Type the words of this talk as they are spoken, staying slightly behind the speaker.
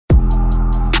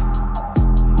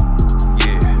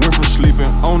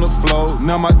flow.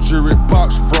 Now my jewelry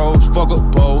box froze. Fuck a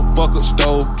bowl, fuck a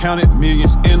stove. Counted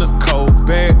millions in a cold.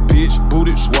 Bad bitch,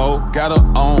 booted swole. Got her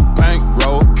on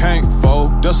bankroll. Can't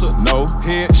fold, that's a no.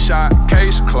 Headshot,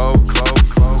 case closed.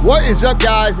 What is up,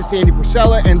 guys? It's Andy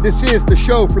Frisella, and this is the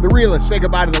show for the realists. Say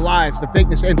goodbye to the lies, the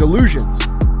fakeness, and delusions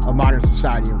of modern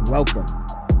society, and welcome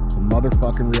to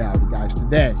motherfucking reality, guys.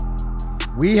 Today,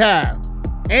 we have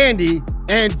Andy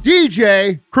and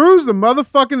DJ cruise the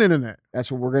motherfucking internet.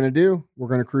 That's what we're going to do. We're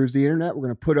going to cruise the internet. We're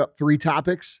going to put up 3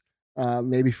 topics,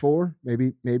 maybe 4,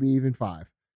 maybe even 5,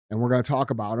 and we're going to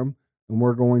talk about them, and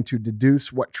we're going to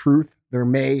deduce what truth there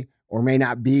may or may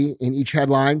not be in each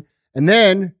headline, and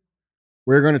then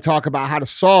we're going to talk about how to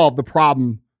solve the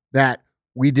problem that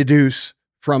we deduce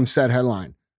from said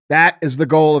headline. That is the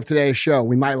goal of today's show.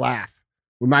 We might laugh.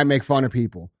 We might make fun of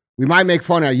people. We might make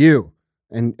fun of you,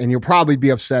 and you'll probably be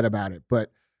upset about it,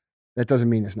 but that doesn't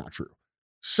mean it's not true.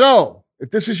 So if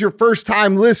this is your first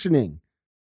time listening,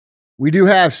 we do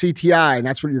have CTI, and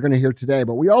that's what you're going to hear today,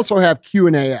 but we also have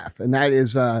Q&AF, and that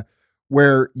is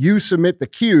where you submit the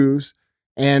Qs,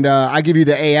 and I give you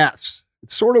the AFs.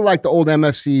 It's sort of like the old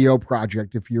MFCEO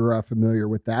project, if you're familiar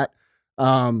with that.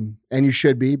 And you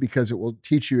should be, because it will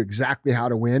teach you exactly how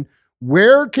to win.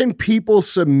 Where can people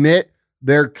submit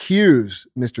their Qs,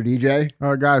 Mr. DJ?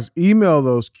 Guys, email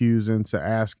those Qs into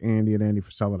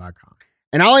askandy@andyfrisella.com.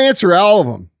 And I'll answer all of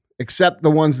them, except the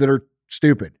ones that are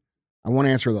stupid. I won't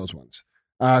answer those ones.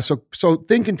 So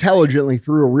think intelligently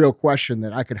through a real question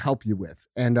that I could help you with.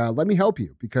 And let me help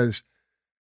you, because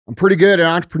I'm pretty good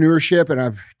at entrepreneurship, and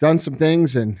I've done some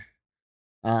things, and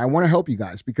I want to help you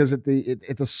guys, because at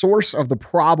the source of the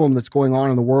problem that's going on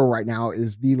in the world right now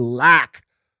is the lack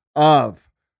of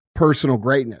personal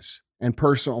greatness and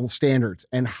personal standards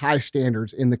and high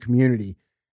standards in the community.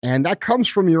 And that comes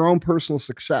from your own personal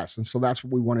success. And so that's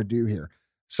what we want to do here.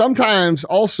 Sometimes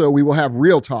also we will have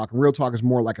real talk. And real talk is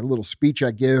more like a little speech I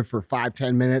give for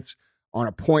 5-10 minutes on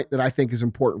a point that I think is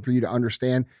important for you to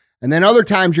understand. And then other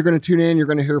times you're going to tune in, you're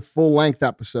going to hear a full-length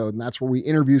episode, and that's where we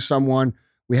interview someone,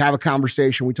 we have a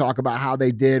conversation, we talk about how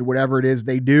they did whatever it is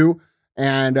they do,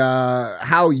 and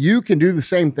how you can do the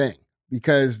same thing.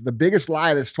 Because the biggest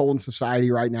lie that's told in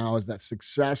society right now is that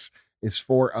success is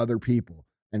for other people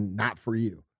and not for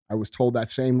you. I was told that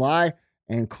same lie,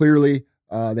 and clearly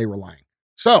they were lying.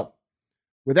 So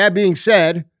with that being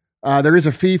said, there is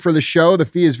a fee for the show. The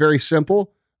fee is very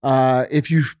simple.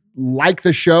 If you like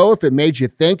the show, if it made you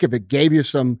think, if it gave you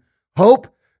some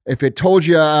hope, if it told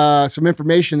you some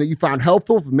information that you found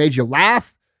helpful, if it made you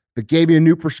laugh, if it gave you a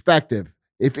new perspective,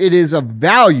 if it is of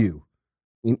value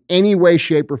in any way,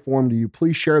 shape, or form to you,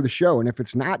 please share the show. And if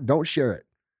it's not, don't share it.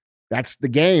 That's the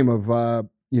game of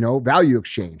value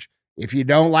exchange. If you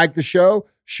don't like the show,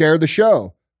 share the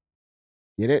show.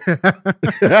 Get it?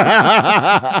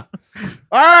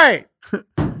 All right.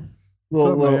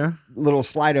 Little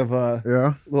slide of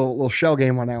little shell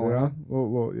game on that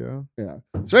one. Yeah.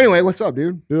 So anyway, what's up,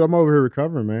 dude? Dude, I'm over here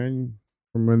recovering, man,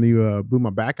 from when you blew my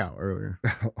back out earlier.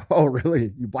 Oh,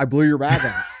 really? I blew your back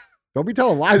out. Don't be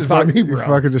telling lies about me, bro. You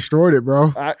fucking destroyed it,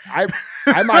 bro.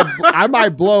 I might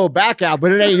blow a back out,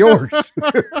 but it ain't yours.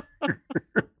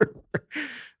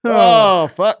 Oh,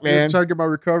 fuck, man. I'm trying to get my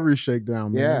recovery shake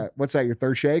down, man. Yeah. What's that, your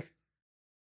third shake?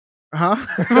 Huh?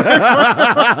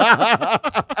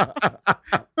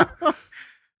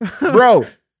 Bro,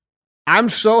 I'm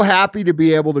so happy to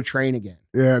be able to train again.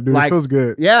 Yeah, dude, it feels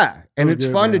good. Yeah, and it's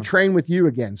good, fun man. to train with you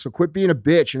again. So quit being a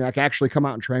bitch and actually come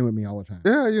out and train with me all the time.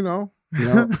 Yeah, you know?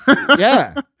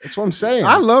 Yeah, that's what I'm saying.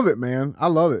 I love it, man. I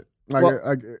love it.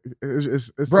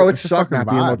 It's sucked not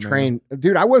being able to train.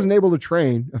 Dude, I wasn't able to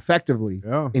train effectively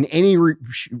in any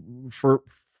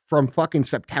from fucking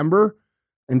September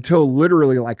until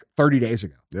literally like 30 days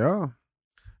ago. Yeah.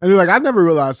 And dude, I never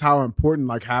realized how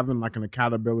important having an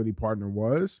accountability partner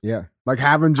was. Yeah.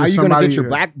 Having just how you somebody gonna get your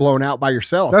back blown out by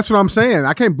yourself? That's what I'm saying.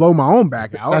 I can't blow my own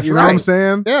back out. That's you know right. what I'm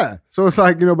saying? Yeah. So it's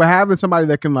but having somebody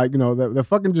that can that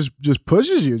fucking just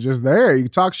pushes you, just there. You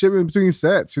talk shit in between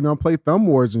sets, play thumb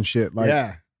wars and shit.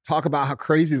 Yeah. Talk about how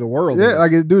crazy the world is.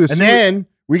 Yeah, dude. And then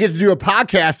we get to do a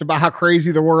podcast about how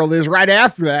crazy the world is right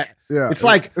after that. Yeah. It's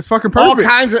it's fucking perfect. All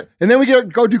kinds of, and then we get to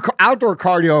go do outdoor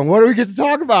cardio. And what do we get to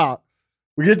talk about?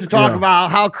 We get to talk about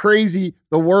how crazy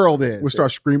the world is. We'll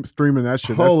start streaming that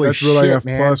shit. Holy that's Real shit, AF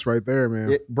man. Plus right there,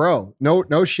 man. Bro,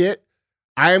 no shit.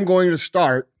 I am going to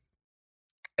start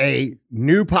a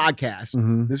new podcast.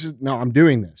 Mm-hmm. I'm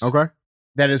doing this. Okay.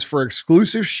 That is for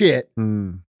exclusive shit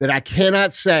that I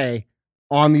cannot say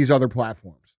on these other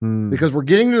platforms. Because we're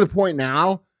getting to the point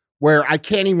now where I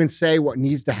can't even say what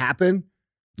needs to happen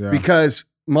because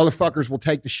motherfuckers will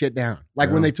take the shit down.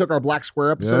 Like when they took our Black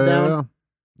Square episode down.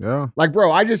 Yeah. Like,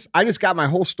 bro, I just got my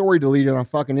whole story deleted on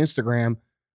fucking Instagram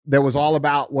that was all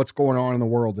about what's going on in the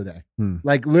world today.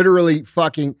 Like, literally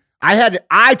fucking,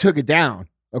 I took it down,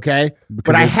 okay?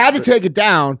 But I had to take it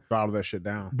down. Throttle that shit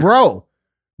down. Bro,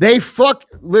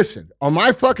 listen, on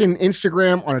my fucking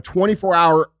Instagram on a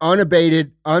 24-hour,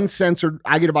 unabated, uncensored,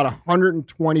 I get about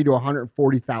 120 to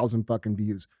 140,000 fucking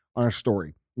views on a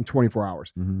story in 24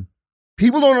 hours. Mm-hmm.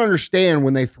 People don't understand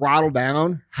when they throttle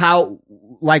down how,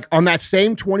 like, on that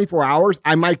same 24 hours,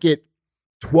 I might get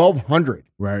 1,200.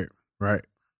 Right.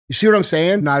 You see what I'm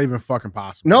saying? It's not even fucking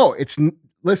possible. No,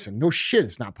 listen, no shit,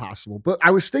 it's not possible. But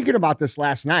I was thinking about this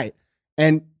last night,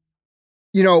 and,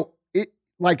 you know,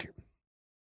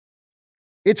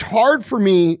 it's hard for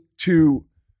me to,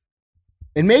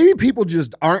 and maybe people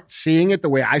just aren't seeing it the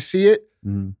way I see it,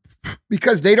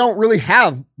 because they don't really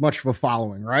have much of a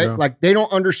following, right? Yeah. Like, they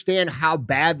don't understand how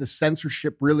bad the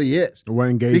censorship really is. What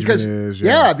engagement is.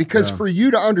 Because for you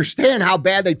to understand how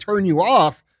bad they turn you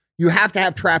off, you have to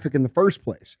have traffic in the first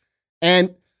place.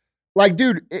 And, like,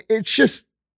 dude, it's just,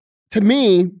 to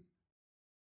me,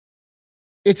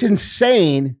 it's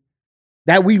insane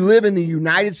that we live in the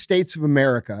United States of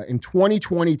America in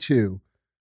 2022.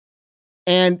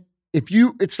 And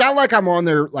it's not like I'm on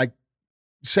there, like,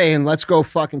 saying, let's go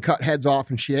fucking cut heads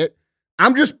off and shit.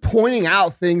 I'm just pointing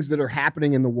out things that are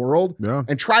happening in the world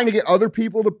and trying to get other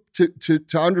people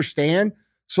to understand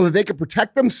so that they can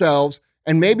protect themselves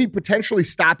and maybe potentially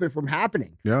stop it from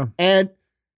happening. Yeah. And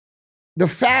the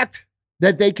fact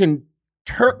that they can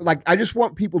I just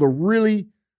want people to really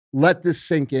let this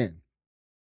sink in.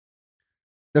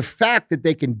 The fact that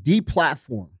they can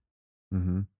deplatform,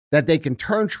 that they can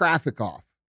turn traffic off,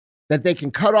 that they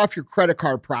can cut off your credit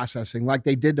card processing like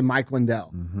they did to Mike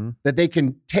Lindell, that they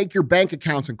can take your bank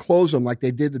accounts and close them like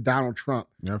they did to Donald Trump.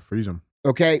 Yeah, freeze them.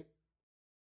 Okay?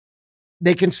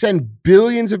 They can send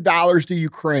billions of dollars to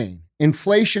Ukraine.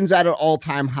 Inflation's at an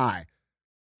all-time high.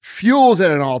 Fuel's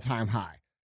at an all-time high.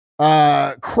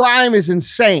 Crime is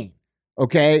insane.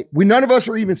 Okay? None of us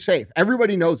are even safe.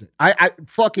 Everybody knows it. I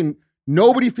fucking,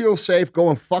 nobody feels safe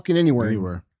going fucking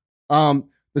anywhere. The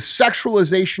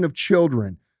sexualization of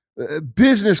children,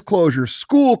 business closures,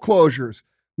 school closures,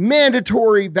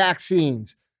 mandatory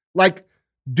vaccines. Like,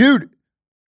 dude,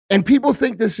 and people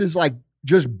think this is like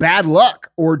just bad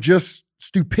luck or just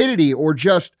stupidity or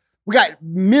just, we got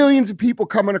millions of people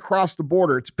coming across the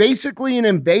border. It's basically an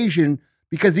invasion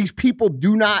because these people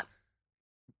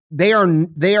they are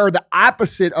the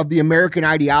opposite of the American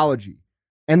ideology.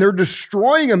 And they're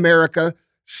destroying America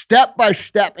step by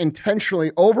step,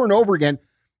 intentionally, over and over again.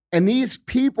 And these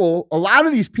people, a lot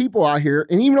of these people out here,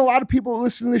 and even a lot of people that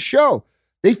listen to this show,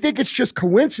 they think it's just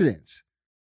coincidence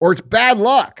or it's bad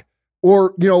luck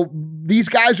or, you know, these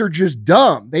guys are just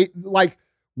dumb.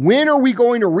 When are we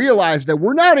going to realize that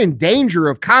we're not in danger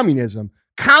of communism?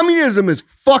 Communism is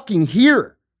fucking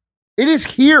here. It is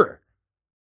here.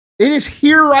 It is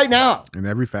here right now. In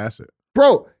every facet.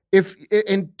 Bro, if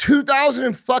in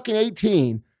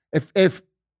 2018, if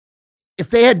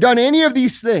they had done any of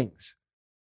these things,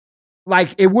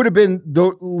 like, it would have been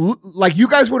like, you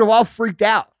guys would have all freaked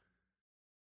out.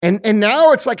 And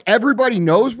now it's like everybody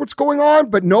knows what's going on,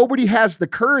 but nobody has the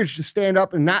courage to stand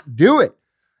up and not do it.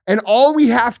 And all we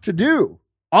have to do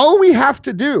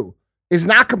is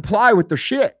not comply with the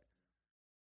shit.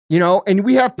 You know, and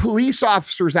we have police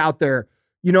officers out there,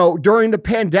 you know, during the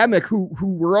pandemic who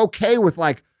were okay with,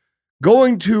 like,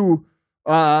 going to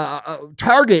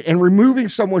Target and removing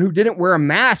someone who didn't wear a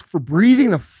mask for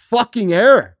breathing the fucking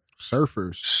air.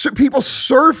 Surfers. People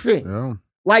surfing. Yeah.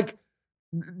 Like,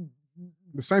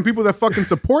 the same people that fucking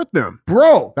support them.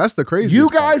 Bro. That's the craziest You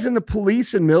guys part. in the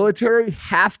police and military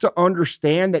have to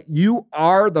understand that you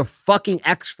are the fucking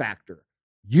X factor.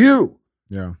 You.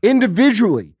 Yeah.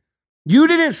 Individually. You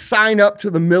didn't sign up to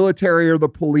the military or the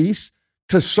police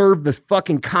to serve the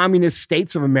fucking communist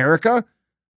states of America.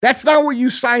 That's not what you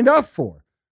signed up for.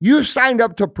 You signed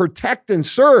up to protect and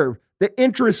serve the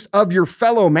interests of your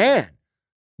fellow man.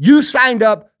 You signed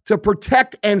up to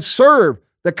protect and serve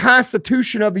the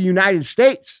Constitution of the United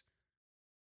States.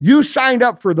 You signed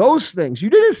up for those things. You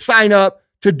didn't sign up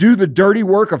to do the dirty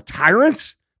work of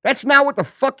tyrants. That's not what the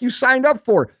fuck you signed up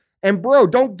for. And bro,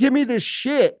 don't give me this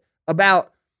shit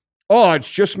about, oh,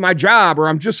 it's just my job or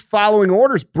I'm just following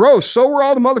orders. Bro, so were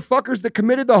all the motherfuckers that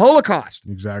committed the Holocaust.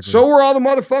 Exactly. So were all the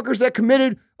motherfuckers that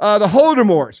committed the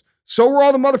Holodomors. So were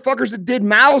all the motherfuckers that did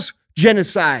Mao's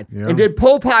genocide and did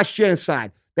Pol Pot's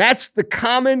genocide. That's the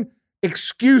common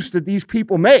excuse that these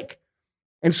people make.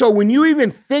 And so when you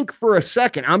even think for a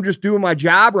second, I'm just doing my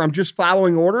job or I'm just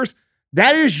following orders,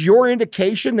 that is your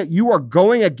indication that you are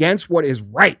going against what is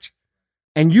right.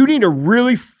 And you need to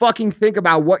really fucking think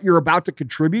about what you're about to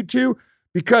contribute to,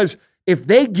 because if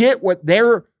they get what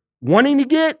they're wanting to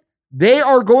get, they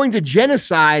are going to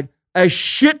genocide a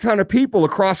shit ton of people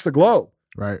across the globe.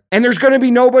 Right. And there's going to be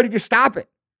nobody to stop it.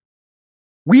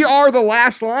 We are the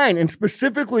last line, and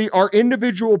specifically our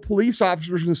individual police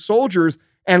officers and soldiers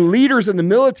and leaders in the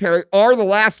military are the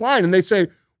last line. And they say,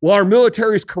 well, our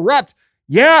military is corrupt.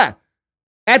 Yeah.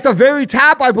 At the very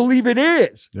top, I believe it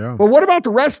is. Yeah. But what about the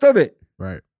rest of it?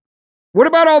 Right. What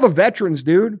about all the veterans,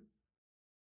 dude?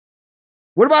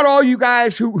 What about all you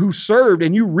guys who served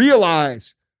and you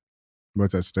realize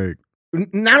What's at stake?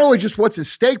 Not only just what's at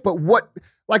stake, but what,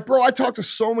 like, bro, I talk to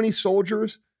so many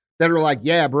soldiers that are like,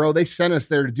 yeah, bro, they sent us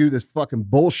there to do this fucking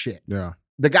bullshit. Yeah.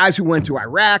 The guys who went to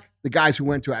Iraq, the guys who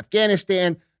went to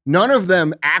Afghanistan, none of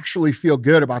them actually feel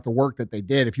good about the work that they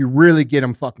did if you really get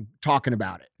them fucking talking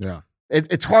about it. Yeah.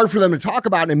 It's hard for them to talk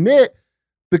about and admit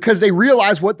because they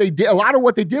realize what they did. A lot of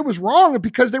what they did was wrong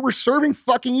because they were serving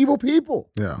fucking evil people.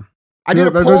 Yeah. I did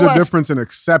a poll There's a difference in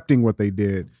accepting what they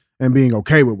did and being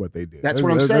okay with what they did. That's what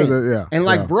I'm saying. Yeah. And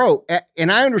like, bro,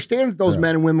 and I understand that those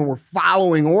men and women were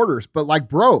following orders, but like,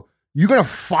 bro, you going to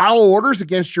follow orders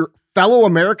against your fellow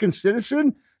American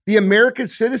citizen, the American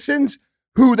citizens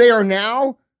who they are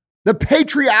now, the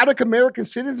patriotic American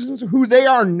citizens who they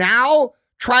are now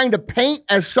trying to paint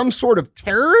as some sort of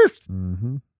terrorist?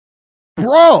 Mm-hmm.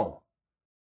 Bro,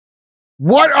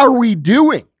 what are we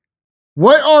doing?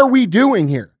 What are we doing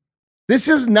here? This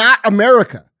is not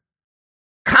America.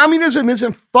 Communism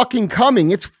isn't fucking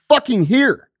coming. It's fucking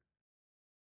here.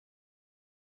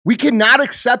 We cannot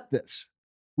accept this.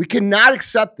 We cannot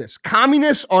accept this.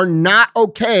 Communists are not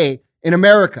okay in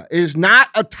America. It is not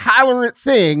a tolerant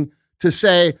thing to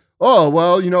say, oh,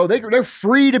 well, you know, they're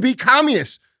free to be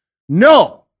communists.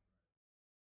 No.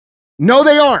 No,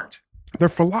 they aren't. They're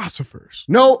philosophers.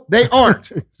 No, they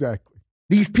aren't. Exactly.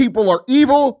 These people are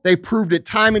evil. They proved it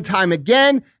time and time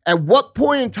again. At what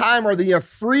point in time are the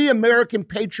free American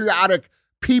patriotic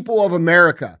people of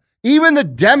America, even the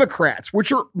Democrats,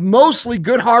 which are mostly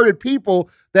good-hearted people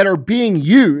that are being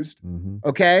used,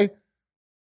 okay?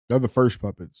 They're the first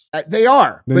puppets. They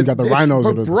are. Then you got the rhinos.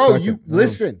 But bro,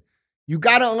 listen, you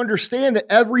got to understand that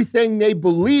everything they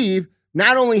believe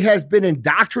not only has been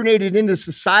indoctrinated into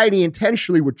society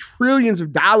intentionally with trillions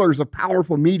of dollars of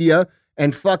powerful media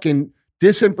and fucking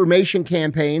disinformation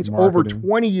campaigns over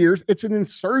 20 years, it's an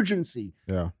insurgency.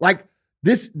 Yeah. Like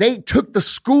this, they took the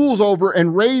schools over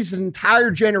and raised an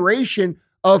entire generation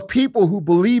of people who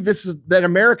believe that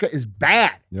America is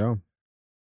bad. Yeah.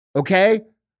 Okay?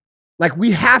 Like,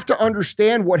 we have to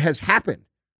understand what has happened.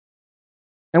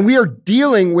 And we are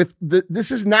dealing with this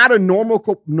is not a normal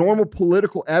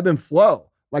political ebb and flow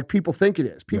like people think it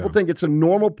is. People think it's a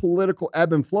normal political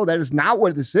ebb and flow. That is not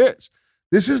what this is.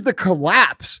 This is the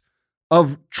collapse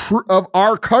of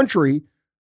our country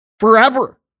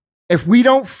forever. If we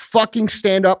don't fucking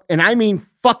stand up, and I mean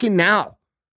fucking now.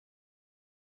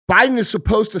 Biden is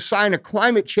supposed to sign a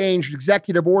climate change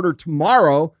executive order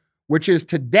tomorrow, which is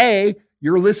today.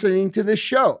 You're listening to this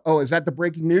show. Oh, is that the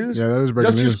breaking news? Yeah, that is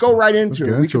breaking news. Let's just go right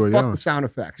into it. We can fuck the sound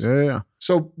effects. Yeah.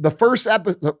 So the first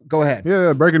episode, go ahead.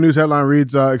 Yeah, breaking news headline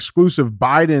reads, exclusive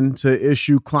Biden to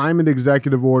issue climate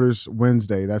executive orders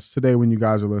Wednesday. That's today when you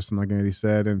guys are listening, like Andy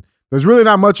said. And there's really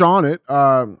not much on it.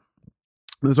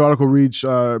 This article reads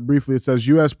briefly, it says,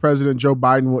 U.S. President Joe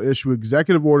Biden will issue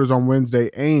executive orders on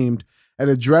Wednesday aimed at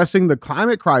addressing the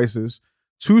climate crisis.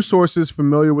 Two sources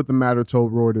familiar with the matter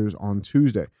told Reuters on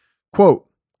Tuesday. Quote,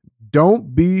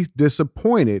 don't be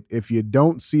disappointed if you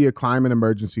don't see a climate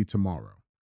emergency tomorrow.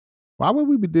 Why would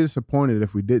we be disappointed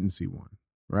if we didn't see one?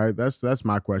 Right? That's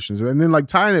my question. And then like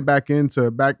tying it back,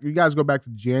 you guys go back to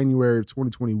January of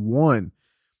 2021,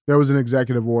 there was an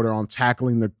executive order on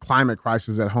tackling the climate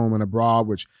crisis at home and abroad,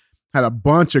 which had a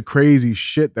bunch of crazy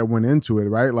shit that went into it,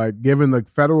 right? Like giving the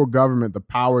federal government the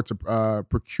power to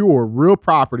procure real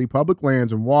property, public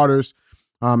lands and waters,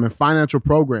 and financial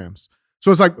programs.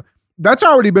 So it's like, that's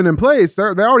already been in place. They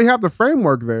already have the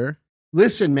framework there.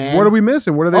 Listen, man. What are we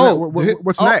missing? What are they?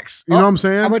 What's next? You know what I'm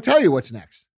saying? I'm going to tell you what's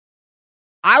next.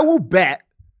 I will bet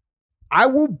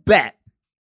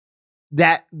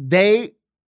that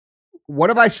what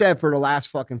have I said for the last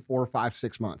fucking 4 or 5,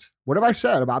 6 months? What have I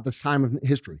said about this time of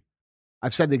history?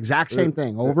 I've said the exact same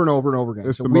thing over and over and over again.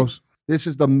 This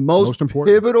is the most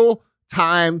pivotal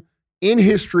time in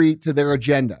history to their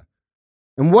agenda.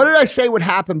 And what did I say would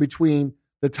happen between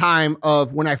the time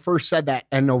of when I first said that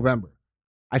and November?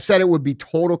 I said it would be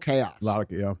total chaos.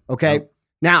 Okay. Yep.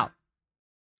 Now,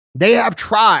 they have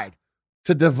tried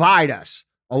to divide us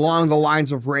along the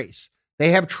lines of race.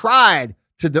 They have tried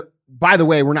to, by the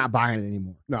way, we're not buying it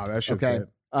anymore. No, that shit. Okay.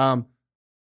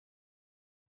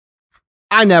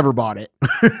 I never bought it.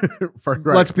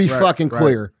 Let's be fucking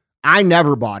clear. I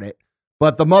never bought it.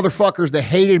 But the motherfuckers that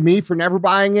hated me for never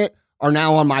buying it are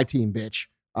now on my team, bitch.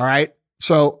 All right?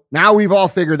 So now we've all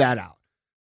figured that out.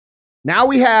 Now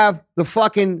we have the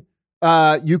fucking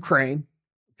Ukraine.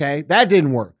 Okay? That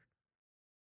didn't work.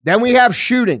 Then we have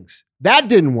shootings. That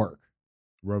didn't work.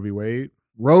 Roe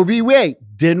v. Wade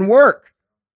didn't work.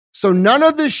 So none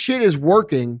of this shit is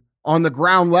working on the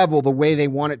ground level the way they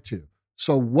want it to.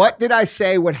 So what did I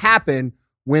say would happen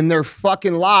when their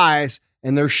fucking lies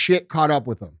and their shit caught up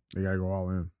with them? They gotta go all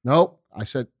in. Nope. I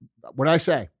said, what did I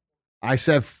say? I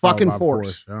said fucking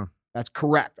force. Yeah. That's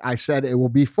correct. I said it will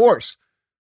be force.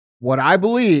 What I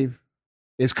believe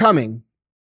is coming,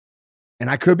 and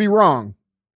I could be wrong,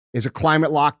 is a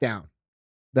climate lockdown.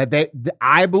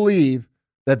 I believe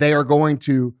that they are going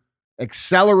to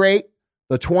accelerate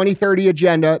the 2030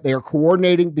 agenda. They are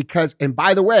coordinating because, and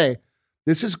by the way,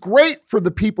 this is great for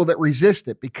the people that resist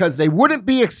it because they wouldn't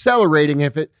be accelerating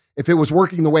if it was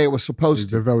working the way it was supposed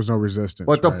to. If there was no resistance.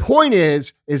 But the point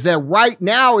is that right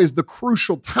now is the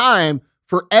crucial time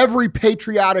for every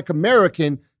patriotic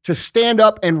American to stand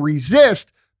up and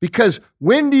resist, because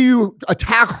when do you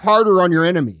attack harder on your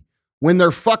enemy? When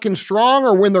they're fucking strong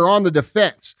or when they're on the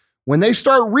defense? When they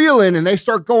start reeling and they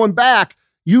start going back,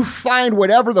 you find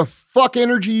whatever the fuck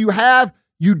energy you have,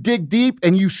 you dig deep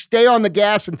and you stay on the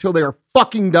gas until they are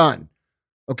fucking done.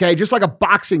 Okay? Just like a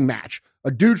boxing match. A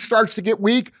dude starts to get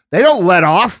weak, they don't let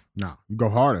off. No, you go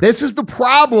harder. This is the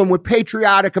problem with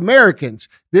patriotic Americans.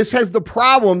 This has the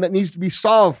problem that needs to be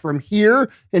solved from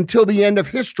here until the end of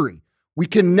history. We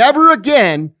can never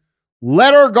again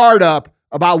let our guard up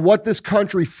about what this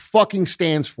country fucking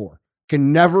stands for.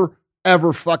 Can never,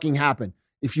 ever fucking happen.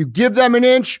 If you give them an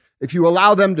inch, if you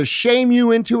allow them to shame you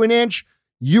into an inch,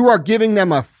 you are giving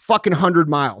them a fucking 100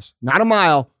 miles. Not a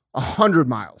mile, 100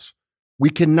 miles. We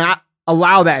cannot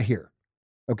allow that here.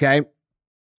 Okay?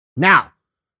 Now,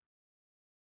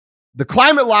 the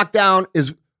climate lockdown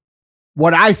is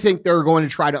what I think they're going to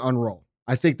try to unroll.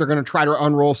 I think they're going to try to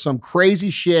unroll some crazy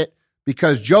shit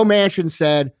because Joe Manchin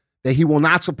said that he will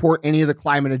not support any of the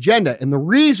climate agenda. And the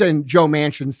reason Joe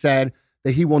Manchin said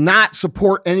that he will not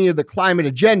support any of the climate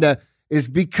agenda is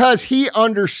because he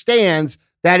understands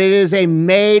that it is a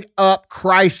made-up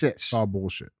crisis. It's all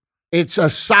bullshit. It's a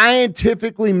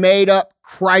scientifically made-up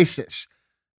crisis.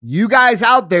 You guys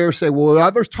out there say,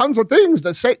 well, there's tons of things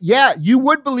that say, yeah, you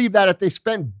would believe that if they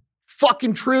spent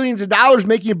fucking trillions of dollars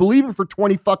making you believe it for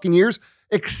 20 fucking years,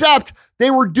 except they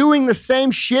were doing the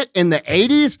same shit in the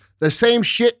 80s, the same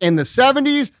shit in the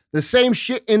 70s, the same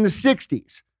shit in the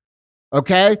 60s.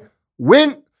 Okay?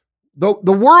 When the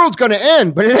world's going to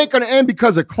end, but it ain't going to end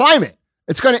because of climate.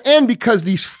 It's going to end because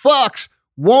these fucks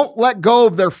won't let go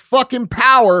of their fucking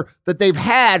power that they've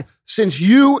had since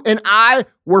you and I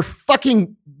were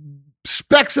fucking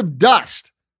specks of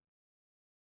dust.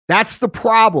 That's the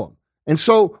problem. And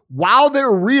so while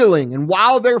they're reeling and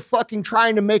while they're fucking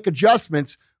trying to make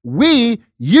adjustments, I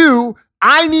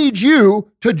need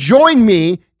you to join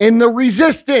me in the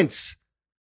resistance.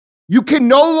 You can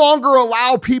no longer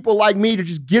allow people like me to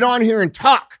just get on here and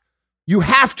talk. You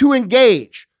have to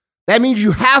engage. That means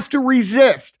you have to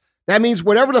resist. That means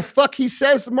whatever the fuck he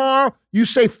says tomorrow, you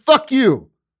say, fuck you.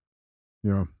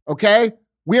 Yeah. Okay?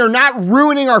 We are not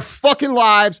ruining our fucking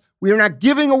lives. We are not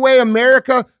giving away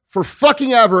America for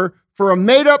fucking ever for a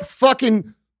made up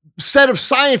fucking set of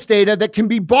science data that can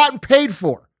be bought and paid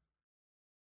for.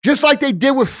 Just like they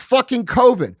did with fucking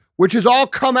COVID, which has all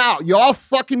come out. You all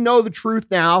fucking know the truth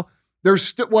now. There's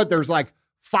still there's like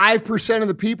 5% of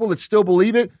the people that still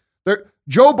believe it.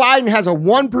 Joe Biden has a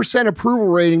 1% approval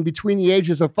rating between the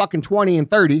ages of fucking 20 and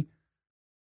 30.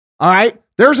 All right?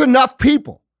 There's enough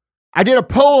people. I did a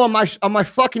poll on my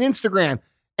fucking Instagram,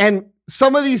 and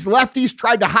some of these lefties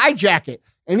tried to hijack it.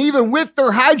 And even with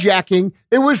their hijacking,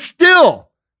 it was still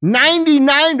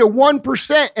 99 to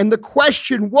 1%. And the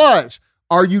question was,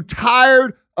 are you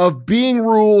tired of being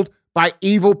ruled by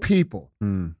evil people?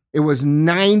 It was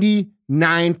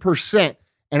 99%.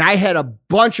 And I had a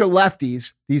bunch of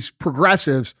lefties, these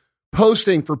progressives,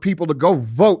 posting for people to go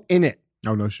vote in it.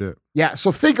 Oh, no shit. Yeah,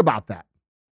 so think about that.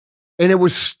 And it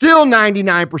was still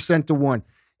 99% to 1.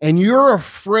 And you're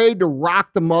afraid to rock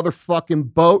the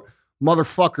motherfucking boat.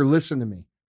 Motherfucker, listen to me.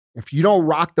 If you don't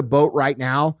rock the boat right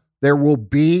now, there will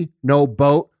be no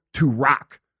boat to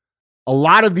rock. A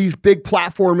lot of these big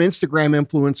platform Instagram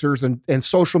influencers and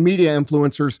social media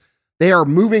influencers, they are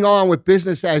moving on with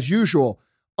business as usual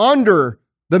under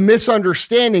the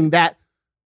misunderstanding that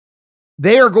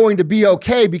they are going to be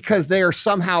okay because they are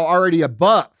somehow already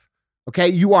above. Okay,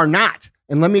 you are not.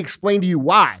 And let me explain to you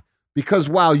why. Because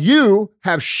while you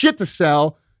have shit to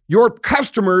sell, your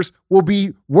customers will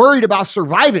be worried about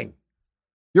surviving.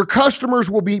 Your customers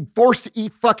will be forced to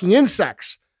eat fucking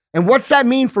insects. And what's that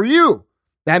mean for you?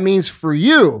 That means for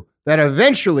you that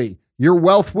eventually your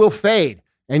wealth will fade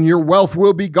and your wealth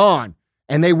will be gone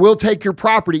and they will take your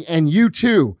property and you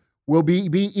too will be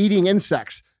eating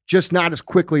insects, just not as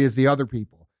quickly as the other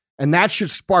people. And that should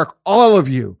spark all of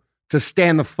you to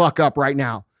stand the fuck up right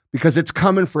now because it's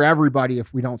coming for everybody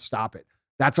if we don't stop it.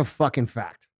 That's a fucking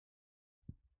fact.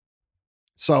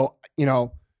 So,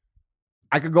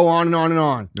 I could go on and on and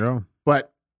on. Yeah.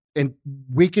 But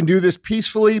we can do this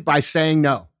peacefully by saying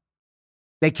no.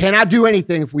 They cannot do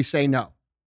anything if we say no.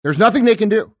 There's nothing they can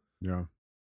do. Yeah.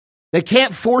 They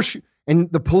can't force you.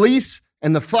 And the police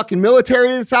and the fucking military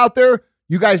that's out there,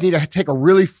 you guys need to take a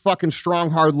really fucking strong,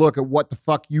 hard look at what the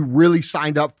fuck you really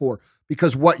signed up for.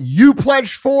 Because what you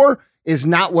pledged for is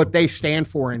not what they stand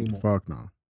for anymore. Fuck no.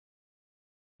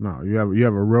 No, you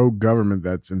have a rogue government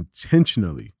that's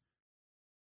intentionally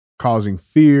causing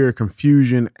fear,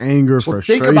 confusion, anger, so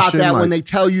frustration. Think about that when they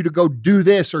tell you to go do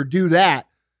this or do that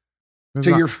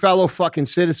to your fellow fucking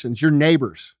citizens, your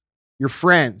neighbors, your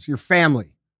friends, your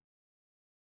family.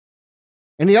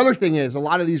 And the other thing is, a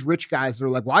lot of these rich guys, they're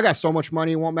like, well, I got so much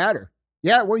money, it won't matter.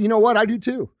 Yeah, well, you know what? I do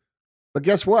too. But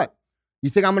guess what? You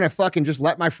think I'm going to fucking just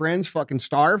let my friends fucking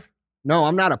starve? No,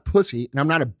 I'm not a pussy and I'm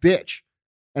not a bitch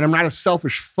and I'm not a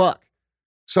selfish fuck.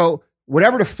 So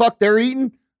whatever the fuck they're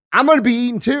eating, I'm going to be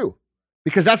eating too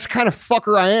because that's the kind of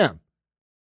fucker I am.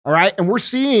 All right. And we're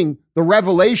seeing the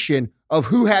revelation of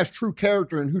who has true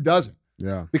character and who doesn't.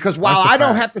 Yeah. Because while I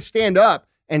don't have to stand up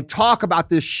and talk about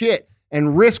this shit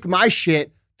and risk my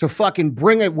shit to fucking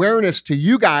bring awareness to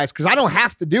you guys, because I don't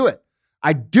have to do it.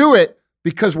 I do it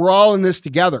because we're all in this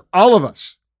together. All of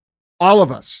us. All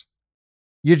of us.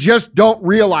 You just don't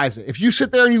realize it. If you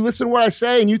sit there and you listen to what I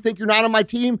say and you think you're not on my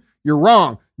team, you're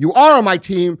wrong. You are on my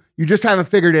team. You just haven't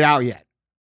figured it out yet.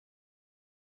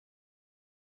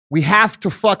 We have to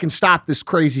fucking stop this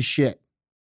crazy shit.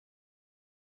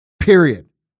 Period.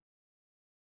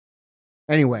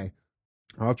 Anyway.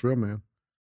 Oh, that's real, man.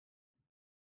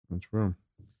 That's real.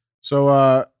 So,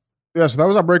 so that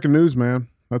was our breaking news, man.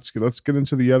 Let's get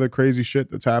into the other crazy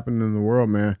shit that's happening in the world,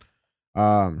 man.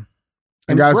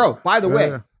 And guys, bro, by the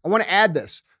way, I want to add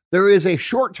this. There is a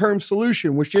short-term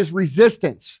solution, which is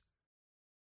resistance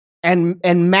and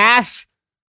mass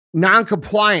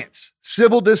noncompliance,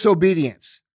 civil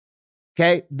disobedience.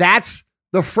 Okay? That's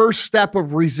the first step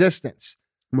of resistance.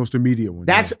 Most immediate one.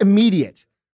 That's immediate.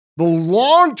 The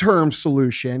long-term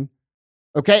solution,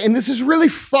 okay, and this is really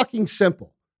fucking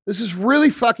simple. This is really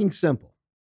fucking simple.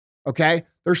 Okay?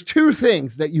 There's two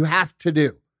things that you have to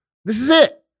do. This is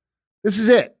it. This is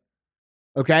it.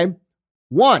 Okay?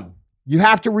 One, you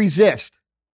have to resist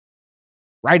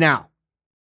right now.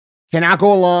 Cannot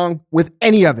go along with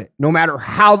any of it, no matter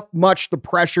how much the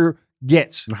pressure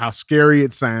gets. How scary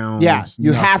it sounds. Yeah,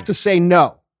 you have to say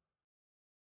no.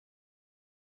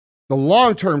 The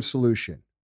long-term solution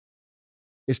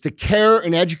is to care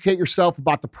and educate yourself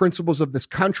about the principles of this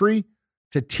country,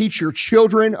 to teach your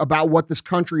children about what this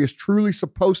country is truly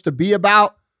supposed to be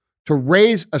about, to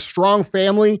raise a strong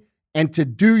family, and to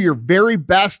do your very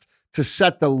best to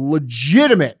set the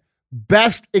legitimate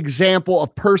best example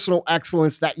of personal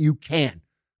excellence that you can,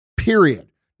 period.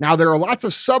 Now, there are lots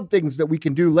of sub things that we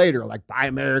can do later, like Buy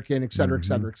American, et cetera, et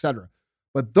cetera, et cetera.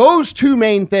 But those two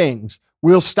main things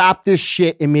will stop this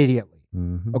shit immediately,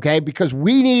 okay? Because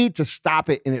we need to stop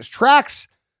it in its tracks.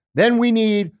 Then we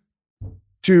need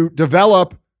to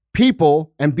develop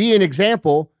people and be an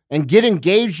example and get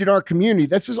engaged in our community.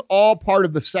 This is all part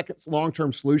of the second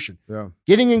long-term solution. Yeah.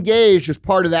 Getting engaged is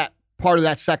part of that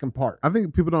second part. I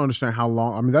think people don't understand how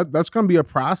long. I mean, that's going to be a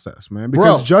process, man.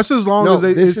 Because just as long as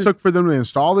it took for them to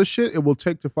install this shit, it will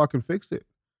take to fucking fix it.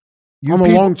 On the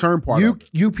long-term part.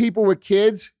 You people with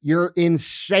kids, you're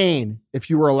insane if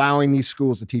you were allowing these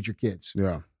schools to teach your kids.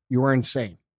 Yeah. You are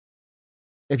insane.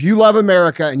 If you love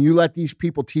America and you let these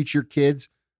people teach your kids,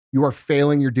 you are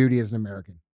failing your duty as an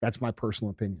American. That's my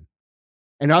personal opinion.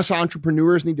 And us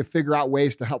entrepreneurs need to figure out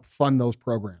ways to help fund those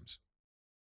programs.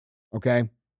 Okay?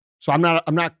 So I'm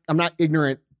not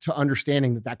ignorant to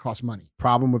understanding that costs money.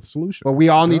 Problem with the solution. But we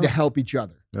all need to help each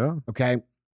other. Yeah. Okay?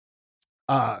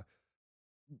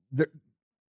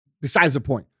 Besides the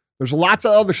point, there's lots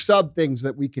of other sub things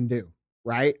that we can do,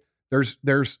 right?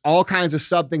 There's all kinds of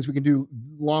sub things we can do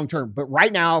long term. But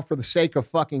right now, for the sake of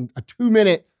fucking a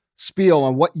 2-minute spiel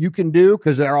on what you can do,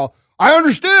 because they're all, I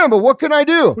understand, but what can I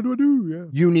do? What do I do?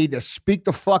 Yeah. You need to speak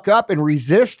the fuck up and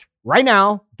resist right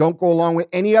now. Don't go along with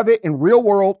any of it in real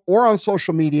world or on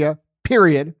social media,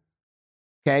 period.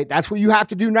 Okay, that's what you have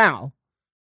to do now.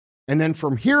 And then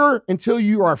from here until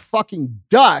you are fucking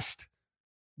dust,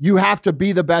 you have to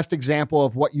be the best example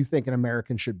of what you think an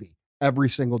American should be every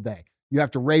single day. You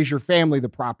have to raise your family the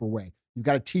proper way. You've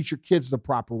got to teach your kids the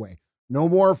proper way. No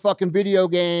more fucking video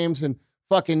games and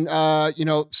fucking,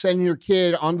 sending your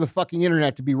kid onto the fucking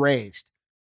internet to be raised.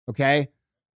 Okay?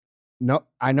 No,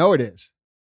 I know it is.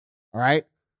 All right?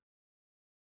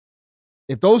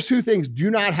 If those two things do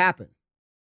not happen,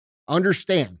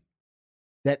 understand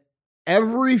that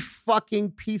every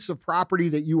fucking piece of property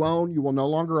that you own, you will no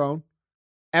longer own.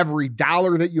 Every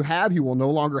dollar that you have, you will no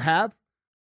longer have.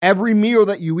 Every meal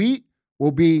that you eat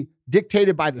will be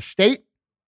dictated by the state.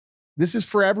 This is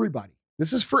for everybody.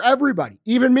 This is for everybody,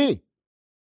 even me.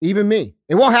 Even me.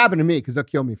 It won't happen to me because they'll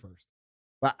kill me first.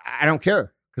 But I don't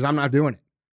care because I'm not doing it.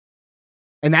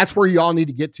 And that's where you all need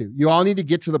to get to. You all need to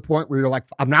get to the point where you're like,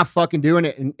 I'm not fucking doing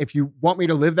it. And if you want me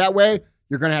to live that way,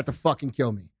 you're going to have to fucking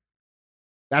kill me.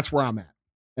 That's where I'm at.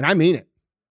 And I mean it.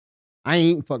 I ain't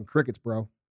eating fucking crickets, bro.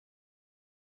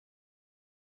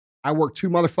 I work too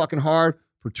motherfucking hard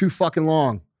for too fucking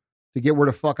long to get where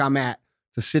the fuck I'm at,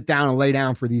 to sit down and lay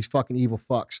down for these fucking evil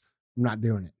fucks. I'm not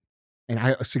doing it. And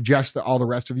I suggest that all the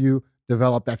rest of you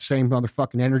develop that same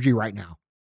motherfucking energy right now.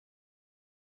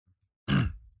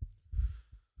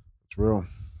 It's real.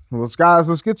 Well, let's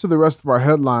get to the rest of our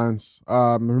headlines.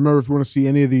 Remember, if you want to see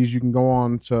any of these, you can go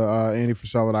on to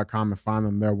andyfrisella.com and find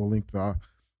them there. We'll link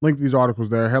these articles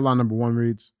there. Headline number 1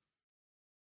 reads,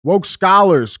 woke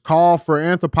scholars call for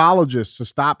anthropologists to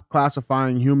stop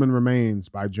classifying human remains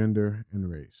by gender and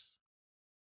race.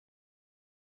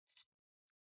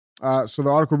 So the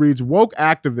article reads, woke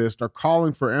activists are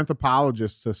calling for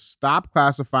anthropologists to stop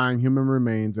classifying human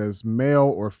remains as male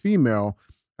or female,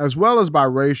 as well as by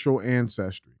racial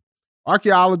ancestry.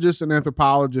 Archaeologists and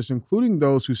anthropologists, including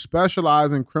those who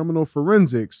specialize in criminal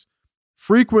forensics,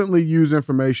 frequently use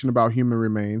information about human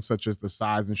remains, such as the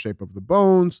size and shape of the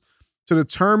bones, to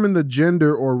determine the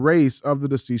gender or race of the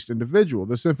deceased individual.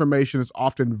 This information is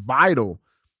often vital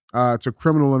to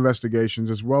criminal investigations,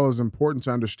 as well as important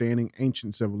to understanding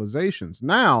ancient civilizations.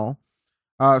 Now,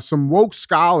 some woke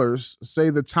scholars say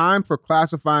the time for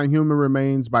classifying human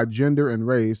remains by gender and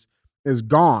race is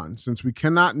gone, since we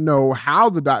cannot know how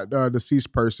the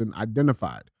deceased person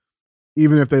identified,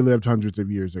 even if they lived hundreds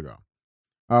of years ago.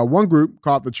 One group,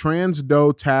 called the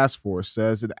Transdo Task Force,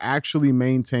 says it actually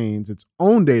maintains its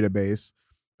own database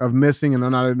of missing and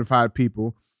unidentified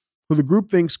people who the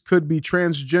group thinks could be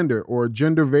transgender or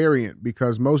gender variant,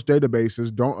 because most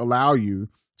databases don't allow you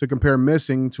to compare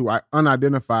missing to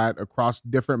unidentified across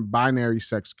different binary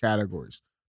sex categories.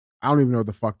 I don't even know what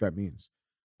the fuck that means.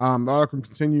 The article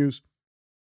continues.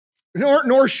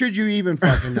 Nor should you even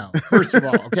fucking know, first of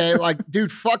all, okay? Like, dude,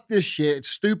 fuck this shit. It's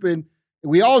stupid.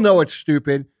 We all know it's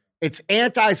stupid. It's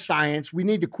anti-science. We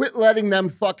need to quit letting them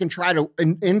fucking try to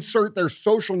insert their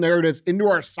social narratives into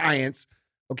our science,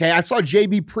 okay? I saw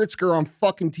J.B. Pritzker on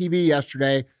fucking TV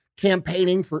yesterday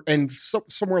campaigning for, and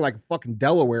somewhere like fucking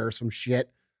Delaware or some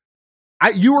shit.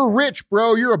 You are rich,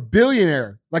 bro. You're a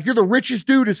billionaire. Like, you're the richest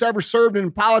dude that's ever served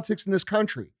in politics in this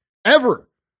country, ever.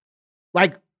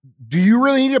 Like, do you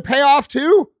really need to pay off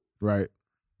too? Right.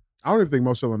 I don't even think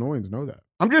most Illinoisans know that.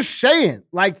 I'm just saying,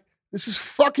 like, this is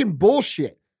fucking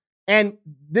bullshit. And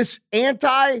this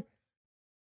anti-reality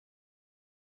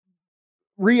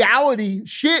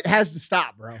shit has to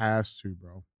stop, bro. Has to,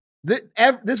 bro.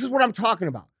 This is what I'm talking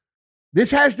about.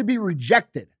 This has to be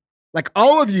rejected. Like,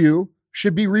 all of you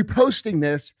should be reposting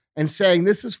this and saying,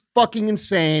 this is fucking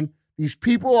insane. These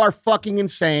people are fucking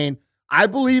insane. I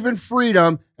believe in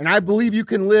freedom, and I believe you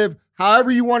can live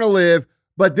however you want to live,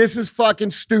 but this is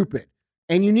fucking stupid.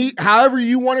 And you need, however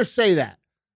you want to say that.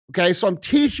 Okay, so I'm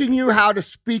teaching you how to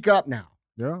speak up now.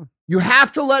 Yeah. You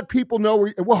have to let people know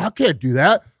well, I can't do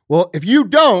that. Well, if you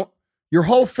don't, your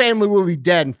whole family will be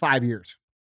dead in 5 years.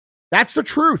 That's the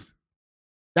truth.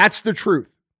 That's the truth.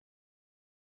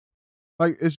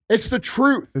 Like, it's the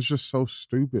truth. It's just so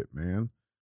stupid, man.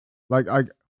 Like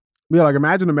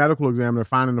imagine a medical examiner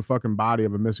finding the fucking body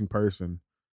of a missing person.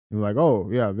 And like, oh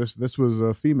yeah, this was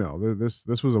a female.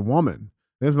 This was a woman.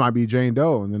 This might be Jane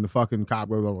Doe. And then the fucking cop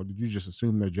goes, oh, did you just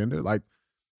assume their gender? Like,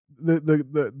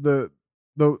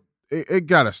 it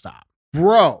gotta stop.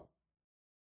 Bro,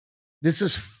 this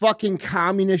is fucking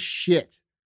communist shit.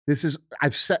 This is,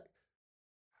 I've said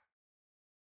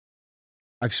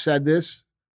this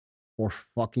for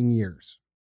fucking years.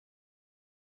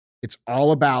 It's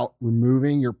all about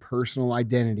removing your personal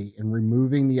identity and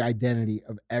removing the identity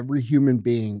of every human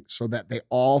being so that they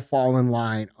all fall in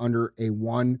line under a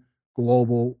one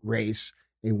global race,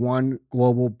 a one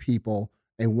global people,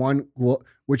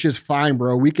 which is fine,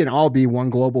 bro. We can all be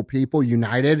one global people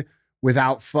united,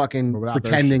 without fucking Without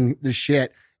their pretending the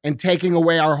shit and taking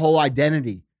away our whole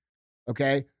identity.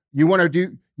 Okay.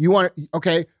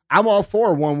 Okay. I'm all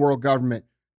for one world government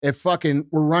if fucking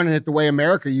we're running it the way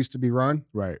America used to be run.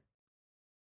 Right.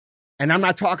 And I'm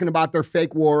not talking about their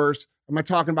fake wars. I'm not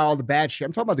talking about all the bad shit.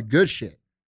 I'm talking about the good shit.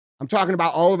 I'm talking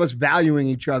about all of us valuing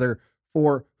each other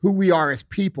for who we are as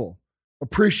people,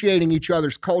 appreciating each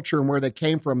other's culture and where they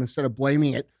came from instead of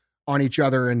blaming it on each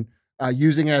other and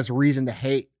using it as a reason to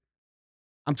hate.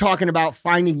 I'm talking about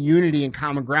finding unity and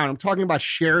common ground. I'm talking about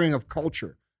sharing of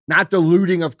culture, not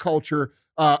diluting of culture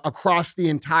across the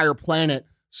entire planet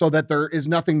so that there is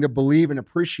nothing to believe and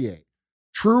appreciate.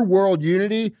 True world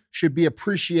unity should be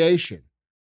appreciation.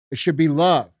 It should be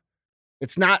love.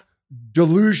 It's not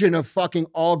delusion of fucking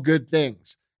all good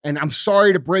things. And I'm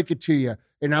sorry to break it to you.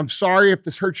 And I'm sorry if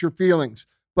this hurts your feelings,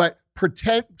 but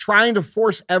trying to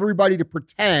force everybody to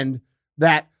pretend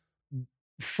that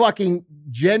fucking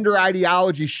gender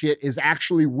ideology shit is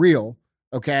actually real,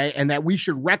 okay? And that we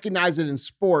should recognize it in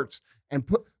sports and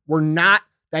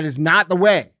that is not the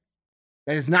way.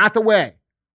 That is not the way.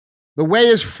 The way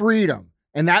is freedom.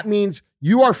 And that means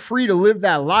you are free to live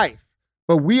that life,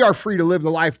 but we are free to live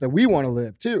the life that we want to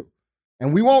live too.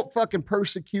 And we won't fucking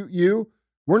persecute you.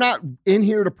 We're not in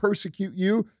here to persecute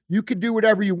you. You can do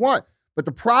whatever you want. But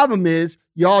the problem is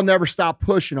y'all never stop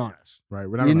pushing on us. Right.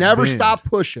 You never stop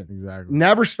pushing. Exactly.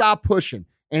 Never stop pushing.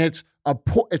 And it's a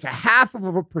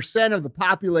 0.5% of the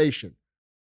population.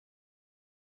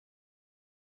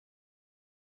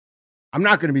 I'm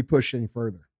not going to be pushed any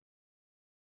further.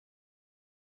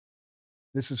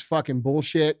 This is fucking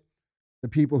bullshit. The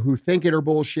people who think it are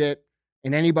bullshit,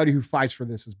 and anybody who fights for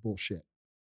this is bullshit.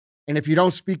 And if you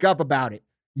don't speak up about it,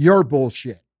 you're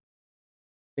bullshit.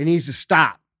 It needs to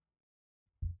stop.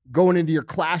 Going into your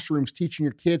classrooms, teaching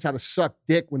your kids how to suck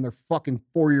dick when they're fucking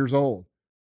 4 years old.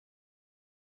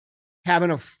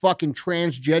 Having a fucking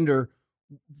transgender,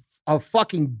 a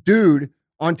fucking dude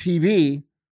on TV,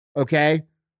 okay,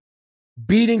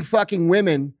 beating fucking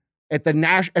women at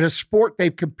a sport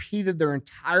they've competed their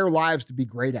entire lives to be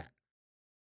great at.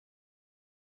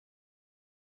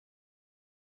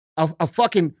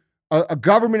 A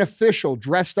government official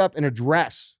dressed up in a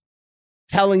dress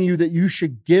telling you that you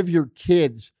should give your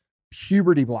kids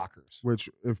puberty blockers. Which,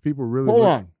 if people really Hold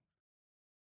on.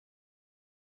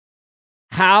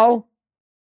 How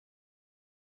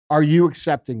are you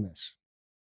accepting this?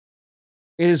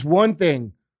 It is one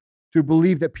thing to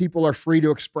believe that people are free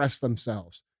to express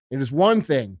themselves. It is one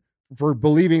thing for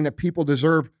believing that people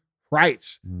deserve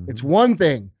rights. Mm-hmm. It's one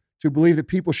thing to believe that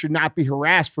people should not be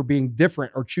harassed for being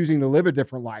different or choosing to live a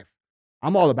different life.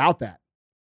 I'm all about that.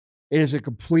 It is a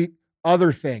complete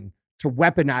other thing to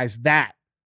weaponize that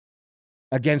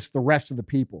against the rest of the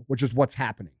people, which is what's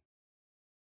happening.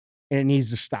 And it needs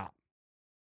to stop.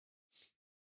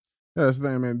 Yeah, that's the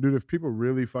thing, man. Dude, if people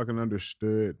really fucking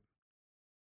understood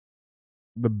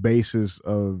the basis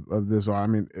of this,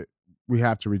 we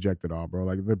have to reject it all, bro.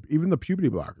 Like, even the puberty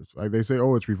blockers, like they say,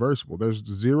 oh, it's reversible. There's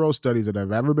 0 studies that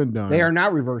have ever been done. They are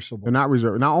not reversible. They're not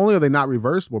Not only are they not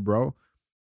reversible, bro,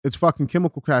 it's fucking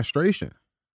chemical castration.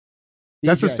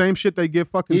 That's the same shit they give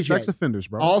fucking sex offenders,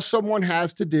 bro. All someone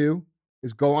has to do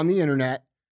is go on the internet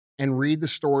and read the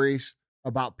stories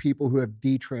about people who have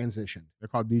detransitioned. They're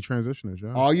called detransitioners,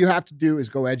 yeah. All you have to do is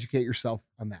go educate yourself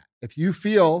on that. If you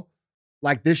feel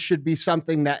like this should be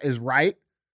something that is right,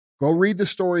 go read the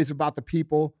stories about the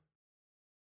people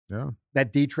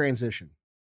that detransition.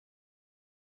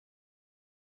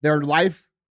 Their life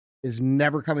is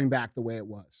never coming back the way it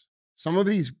was. Some of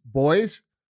these boys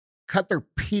cut their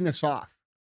penis off.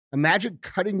 Imagine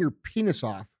cutting your penis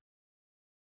off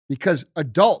because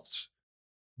adults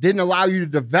didn't allow you to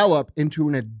develop into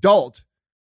an adult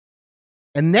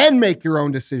and then make your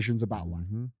own decisions about life.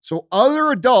 Mm-hmm. So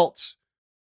other adults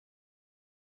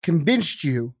convinced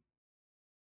you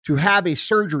to have a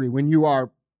surgery when you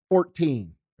are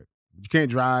 14. You can't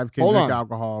drive, can't drink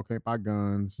alcohol, can't buy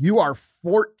guns. You are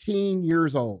 14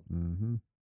 years old. Mm-hmm.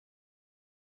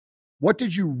 What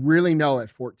did you really know at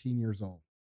 14 years old?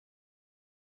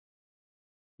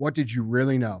 What did you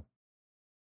really know?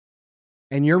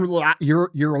 And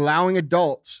you're allowing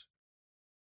adults,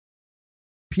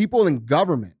 people in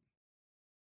government,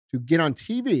 to get on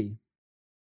TV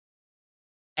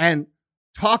and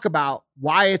talk about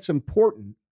why it's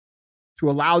important to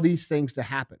allow these things to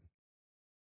happen.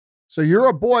 So you're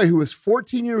a boy who is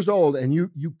 14 years old and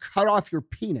you cut off your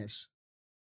penis,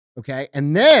 okay?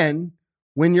 And then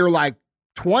when you're like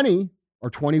 20 or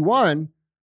 21,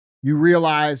 you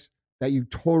realize that you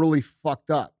totally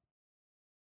fucked up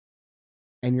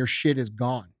and your shit is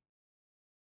gone.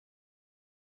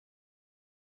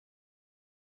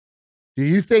 Do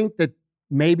you think that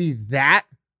maybe that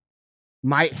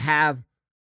might have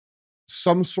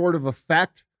some sort of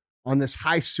effect on this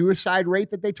high suicide rate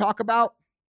that they talk about?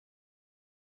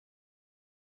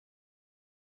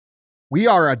 We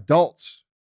are adults.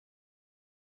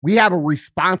 We have a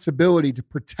responsibility to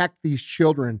protect these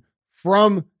children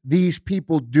from these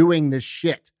people doing this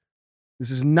shit. This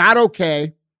is not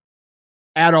okay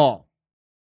at all.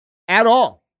 At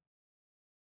all.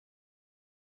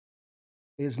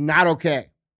 It is not okay.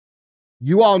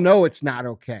 You all know it's not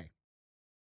okay.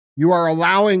 You are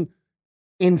allowing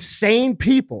insane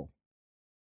people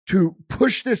to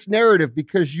push this narrative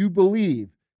because you believe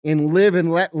in live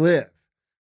and let live.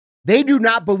 They do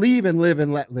not believe in live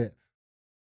and let live.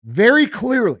 Very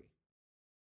clearly.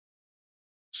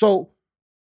 So,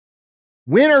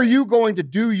 when are you going to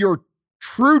do your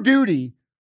true duty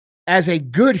as a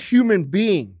good human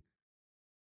being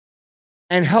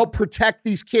and help protect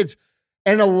these kids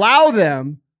and allow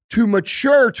them to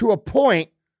mature to a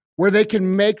point where they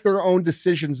can make their own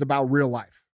decisions about real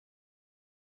life?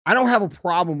 I don't have a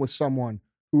problem with someone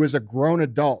who is a grown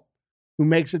adult who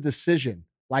makes a decision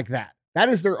like that. That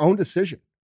is their own decision.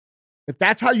 If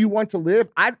that's how you want to live,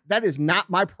 that is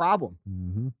not my problem.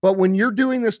 Mm-hmm. But when you're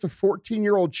doing this to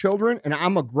 14-year-old children, and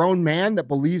I'm a grown man that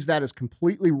believes that is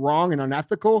completely wrong and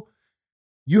unethical,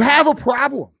 you have a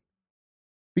problem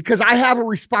because I have a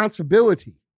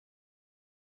responsibility.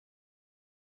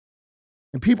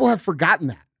 And people have forgotten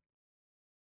that.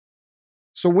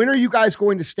 So when are you guys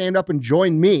going to stand up and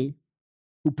join me,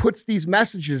 who puts these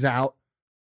messages out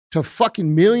to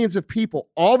fucking millions of people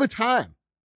all the time?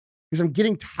 Because I'm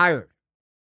getting tired.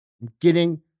 I'm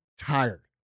getting tired.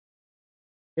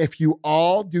 If you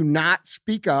all do not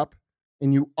speak up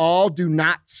and you all do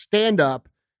not stand up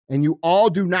and you all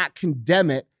do not condemn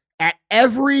it at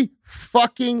every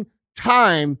fucking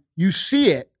time you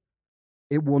see it,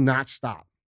 it will not stop.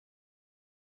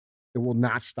 It will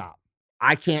not stop.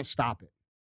 I can't stop it.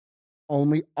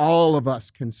 Only all of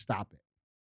us can stop it.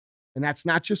 And that's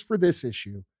not just for this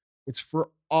issue. It's for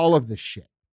all of this shit.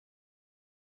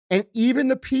 And even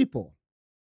the people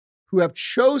who have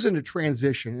chosen to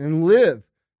transition and live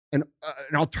an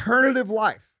alternative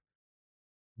life,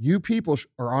 you people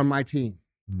are on my team.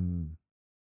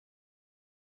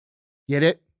 Get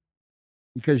it?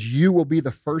 Because you will be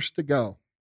the first to go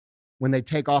when they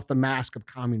take off the mask of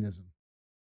communism.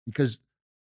 Because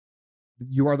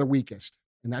you are the weakest.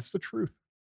 And that's the truth.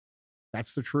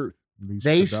 That's the truth.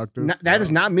 That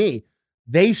is not me.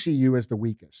 They see you as the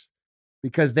weakest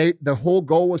because the whole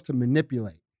goal was to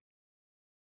manipulate.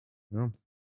 Yeah.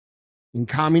 In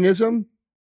communism,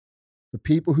 the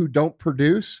people who don't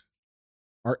produce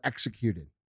are executed.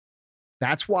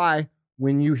 That's why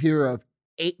when you hear of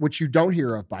which you don't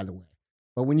hear of, by the way,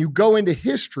 but when you go into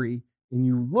history and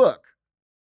you look,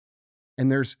 and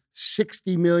there's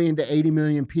 60 million to 80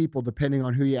 million people, depending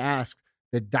on who you ask,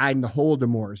 that died in the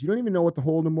Holodomors. You don't even know what the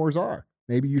Holodomors are.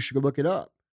 Maybe you should look it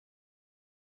up.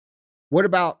 What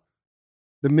about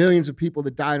the millions of people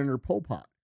that died under Pol Pot?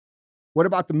 What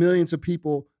about the millions of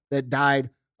people that died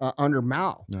under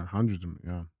Mao? Yeah, hundreds of them,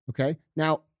 yeah. Okay.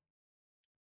 Now,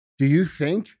 do you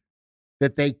think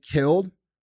that they killed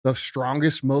the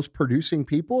strongest, most producing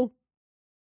people?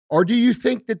 Or do you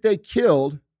think that they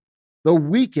killed the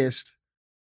weakest,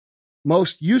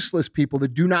 most useless people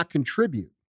that do not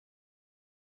contribute?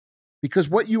 Because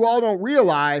what you all don't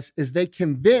realize is they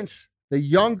convince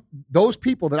those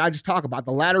people that I just talked about,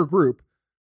 the latter group,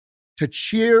 to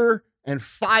cheer and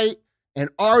fight and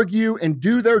argue and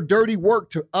do their dirty work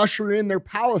to usher in their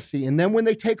policy. And then when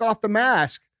they take off the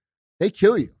mask, they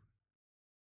kill you.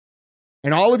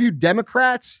 And all of you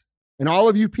Democrats and all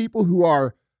of you people who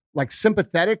are like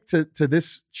sympathetic to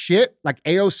this shit, like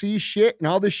AOC shit and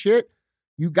all this shit,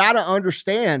 you got to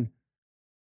understand,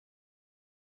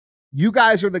 you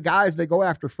guys are the guys they go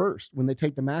after first when they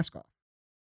take the mask off.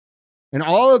 And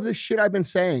all of this shit I've been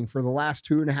saying for the last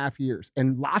 2.5 years,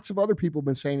 and lots of other people have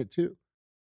been saying it too.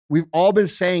 We've all been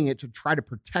saying it to try to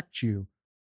protect you,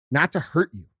 not to hurt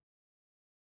you.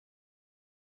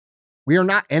 We are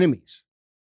not enemies.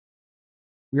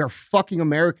 We are fucking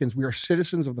Americans. We are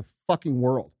citizens of the fucking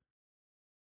world.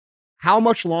 How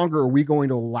much longer are we going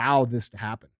to allow this to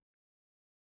happen?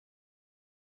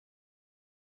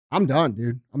 I'm done,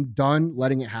 dude. I'm done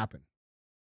letting it happen.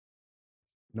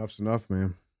 Enough's enough,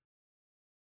 man.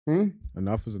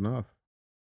 Enough is enough.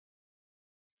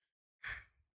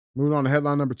 Moving on to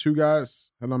headline number 2,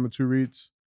 guys. Headline number 2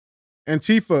 reads,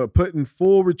 Antifa put in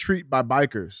full retreat by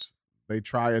bikers. They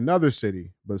try another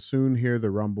city, but soon hear the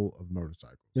rumble of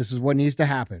motorcycles. This is what needs to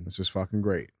happen. This is fucking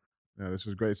great. Yeah, this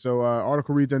is great. So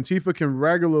article reads, Antifa can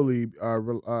regularly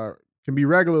can be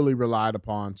regularly relied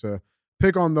upon to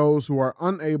pick on those who are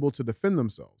unable to defend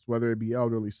themselves, whether it be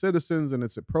elderly citizens,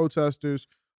 innocent protesters,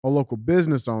 or local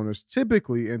business owners.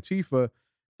 Typically, Antifa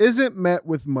isn't met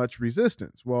with much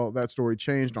resistance. Well, that story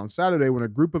changed on Saturday when a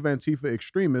group of Antifa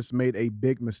extremists made a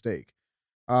big mistake.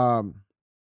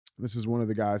 This is one of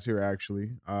the guys here,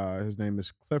 actually. His name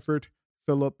is Clifford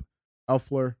Philip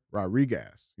Elfler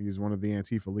Rodriguez. He's one of the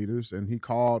Antifa leaders, and he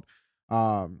called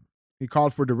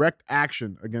for direct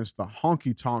action against the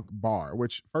Honky Tonk Bar,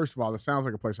 which, first of all, it sounds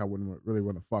like a place I wouldn't really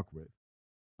want to fuck with.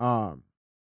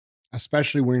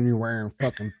 Especially when you're wearing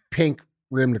fucking pink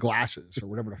rimmed glasses or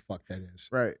whatever the fuck that is.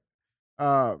 Right.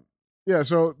 Yeah,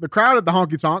 so the crowd at the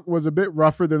Honky Tonk was a bit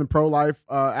rougher than the pro-life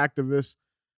activists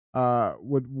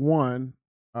would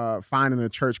find in a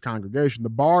church congregation. The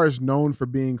bar is known for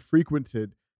being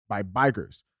frequented by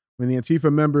bikers. When the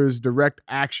Antifa members' direct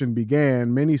action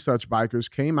began, many such bikers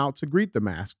came out to greet the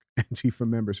masked Antifa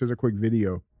members. Here's a quick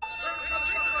video.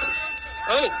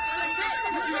 Oh! Hey,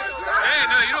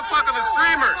 no, you don't fuck with the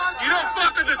streamers! You don't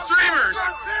fuck with the streamers!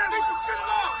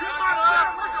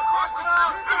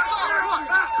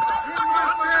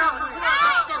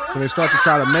 So they start to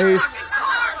try to mace.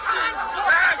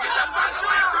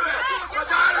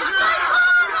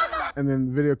 And then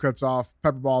the video cuts off.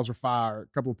 Pepper balls were fired.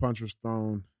 A couple of punches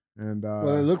thrown. And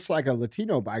well, it looks like a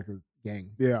Latino biker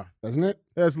gang. Yeah. Doesn't it?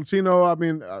 Yeah, it's Latino. I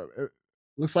mean,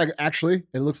 looks like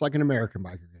it looks like an American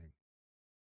biker gang.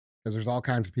 Because there's all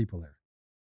kinds of people there.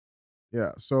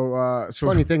 Yeah. So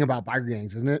funny thing about biker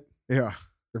gangs, isn't it? Yeah.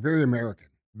 They're very American.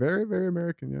 Very, very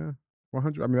American, yeah.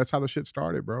 100. I mean, that's how the shit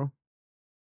started, bro.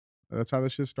 That's how the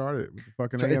shit started with the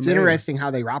fucking So AMA. it's interesting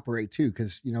how they operate too,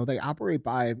 because they operate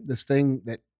by this thing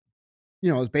that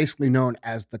is basically known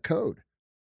as the code.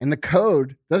 And the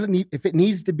code doesn't need, if it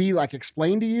needs to be like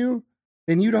explained to you,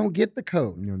 then you don't get the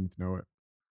code. You don't need to know it.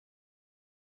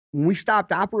 When we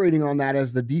stopped operating on that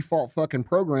as the default fucking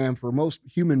program for most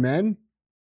human men,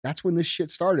 that's when this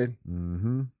shit started.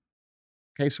 Mm-hmm.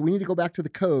 Okay, so we need to go back to the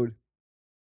code.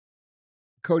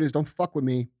 The code is don't fuck with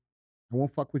me. I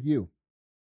won't fuck with you.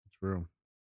 That's real.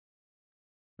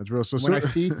 That's real. So when I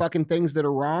see fucking things that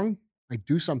are wrong, I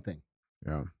do something.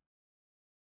 Yeah.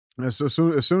 And so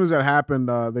as soon as that happened,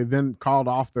 they then called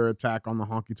off their attack on the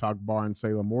Honky Tonk Bar in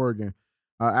Salem, Oregon,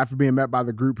 after being met by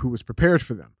the group who was prepared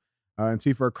for them.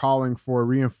 Antifa are calling for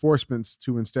reinforcements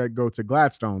to instead go to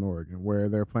Gladstone, Oregon, where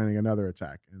they're planning another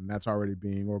attack, and that's already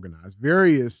being organized.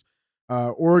 Various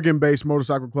Oregon-based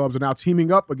motorcycle clubs are now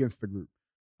teaming up against the group.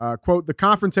 Quote, the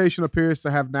confrontation appears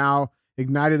to have now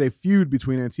ignited a feud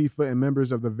between Antifa and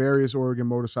members of the various Oregon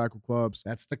motorcycle clubs.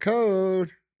 That's the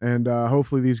code. And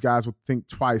hopefully these guys will think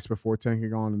twice before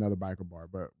taking on another biker bar.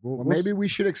 But maybe we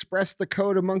should express the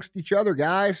code amongst each other,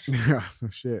 guys. Yeah,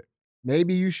 shit.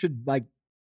 Maybe you should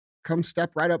come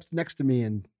step right up next to me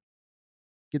and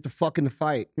get the fuck in the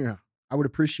fight. Yeah. I would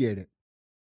appreciate it.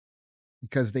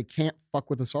 Because they can't fuck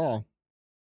with us all.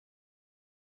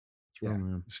 True,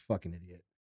 man. This fucking idiot.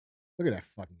 Look at that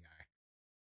fucking guy.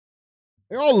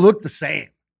 They all look the same.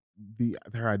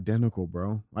 They're identical,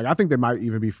 bro. I think they might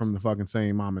even be from the fucking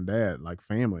same mom and dad,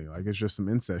 family. It's just some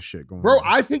incest shit going on. Bro,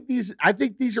 I think these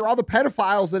are all the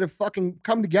pedophiles that have fucking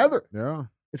come together. Yeah.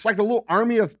 It's like a little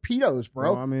army of pedos,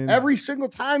 bro. Well, I mean, every single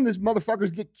time these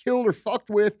motherfuckers get killed or fucked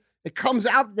with, it comes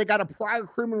out that they got a prior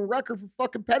criminal record for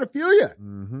fucking pedophilia.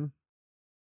 Mm-hmm.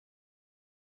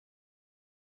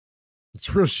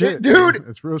 It's real shit, dude.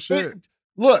 It's real shit.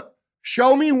 Look,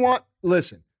 show me one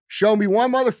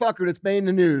motherfucker that's made in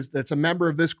the news that's a member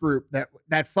of this group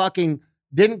that fucking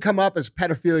didn't come up as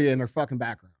pedophilia in their fucking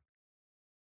background.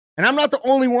 And I'm not the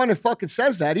only one that fucking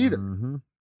says that either. Mm-hmm.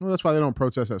 Well, that's why they don't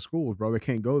protest at schools, bro. They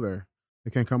can't go there.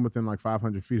 They can't come within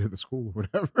 500 feet of the school or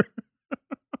whatever.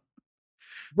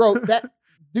 Bro,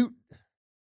 dude.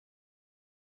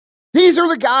 These are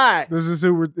the guys. This is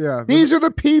who These are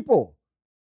the people.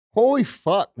 Holy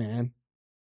fuck, man.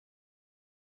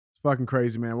 It's fucking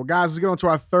crazy, man. Well, guys, let's get on to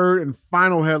our third and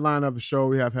final headline of the show.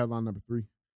 We have headline number 3.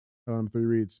 Headline number 3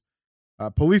 reads,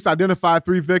 police identified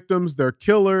 3 victims, their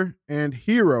killer and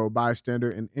hero bystander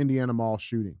in Indiana mall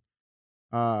shooting.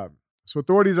 So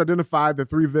authorities identified the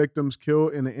 3 victims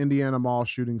killed in the Indiana mall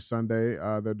shooting Sunday,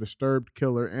 the disturbed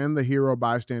killer and the hero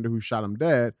bystander who shot him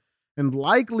dead, and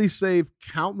likely saved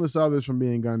countless others from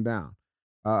being gunned down.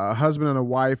 A husband and a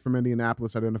wife from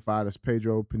Indianapolis identified as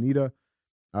Pedro Pineda,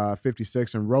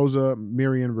 56, and Rosa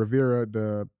Miriam Rivera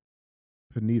de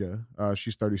Pineda,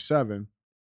 she's 37,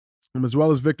 as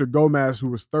well as Victor Gomez, who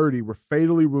was 30, were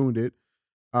fatally wounded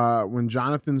when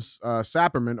Jonathan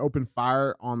Sapperman opened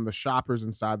fire on the shoppers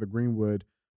inside the Greenwood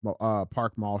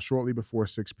Park Mall shortly before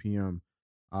 6 p.m.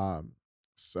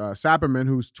 Sapperman,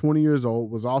 who's 20 years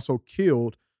old, was also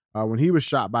killed when he was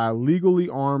shot by a legally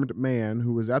armed man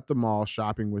who was at the mall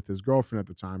shopping with his girlfriend at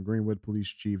the time. Greenwood Police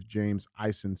Chief James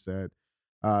Eisen said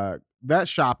that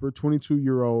shopper,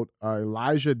 22-year-old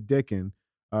Elijah Dickin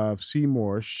of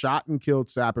Seymour, shot and killed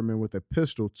Sapperman with a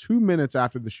pistol 2 minutes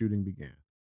after the shooting began.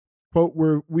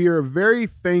 Quote, we are very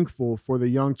thankful for the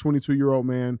young 22-year-old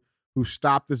man who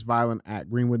stopped this violent act,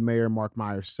 Greenwood Mayor Mark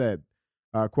Myers said.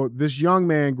 Quote, this young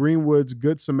man, Greenwood's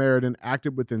Good Samaritan,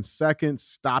 acted within seconds,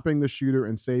 stopping the shooter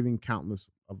and saving countless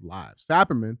of lives.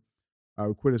 Sapperman,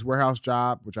 who quit his warehouse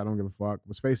job, which I don't give a fuck,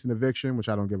 was facing eviction, which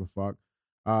I don't give a fuck,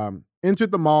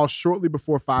 entered the mall shortly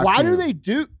before 5 Why p.m. do they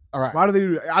do? All right. Why do they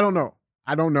do that? I don't know.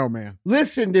 I don't know, man.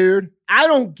 Listen, dude, I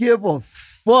don't give a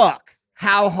fuck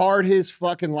how hard his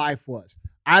fucking life was.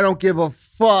 I don't give a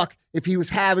fuck if he was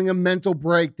having a mental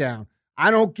breakdown. I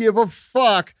don't give a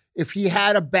fuck if he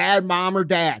had a bad mom or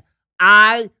dad.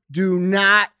 I do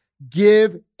not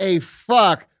give a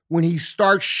fuck when he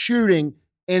starts shooting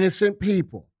innocent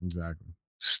people. Exactly.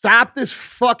 Stop this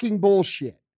fucking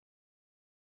bullshit.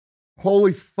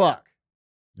 Holy fuck.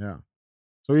 Yeah.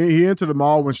 So he entered the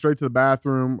mall, went straight to the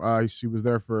bathroom. He was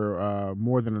there for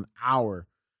more than an hour.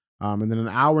 And then an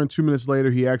hour and 2 minutes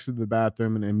later, he exited the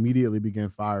bathroom and immediately began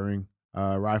firing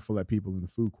a rifle at people in the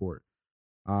food court.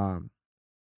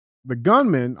 The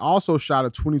gunman also shot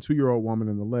a 22-year-old woman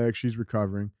in the leg. She's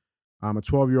recovering. A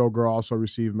 12-year-old girl also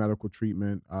received medical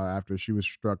treatment after she was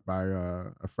struck by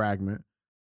a fragment.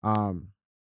 But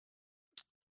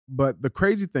the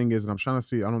crazy thing is, and I'm trying to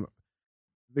see, I don't know,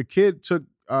 the kid took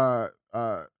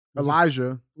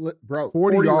Elijah, bro,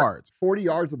 40 yards. 40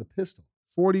 yards with a pistol.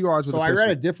 40 yards with a So pistol. I read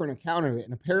a different account of it,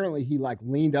 and apparently he like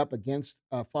leaned up against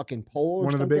a fucking pole or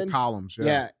One of something. the big columns.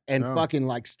 Yeah, and fucking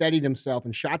like steadied himself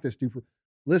and shot this dude.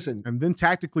 Listen, and then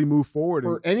tactically move forward.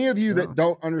 For any of you that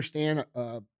don't understand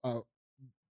a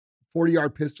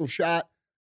 40-yard pistol shot,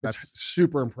 that's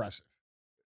super impressive.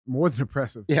 More than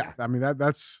impressive. Yeah. I mean,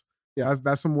 that's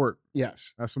some work.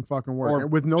 Yes. That's some fucking work. Or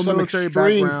and with no some military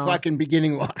extreme background. fucking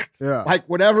beginning luck. Yeah. Like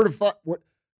whatever the fuck. What?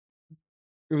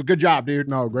 It was a good job, dude.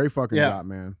 No, great fucking job,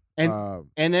 man. And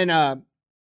then I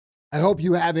hope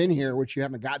you have in here, which you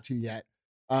haven't got to yet,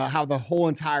 how the whole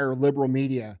entire liberal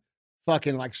media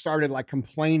fucking like started like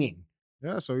complaining.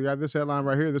 Yeah, so you got this headline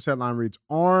right here. This headline reads,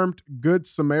 Armed Good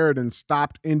Samaritan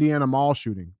stopped Indiana mall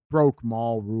shooting, broke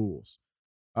mall rules.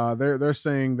 They're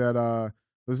saying that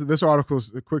this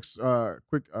article's quick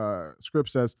script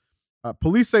says,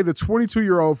 police say the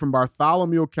 22-year-old from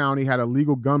Bartholomew County had a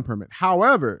legal gun permit.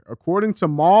 However, according to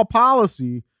mall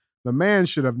policy, the man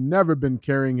should have never been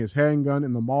carrying his handgun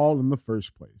in the mall in the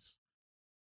first place.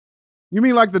 You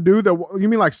mean like the dude you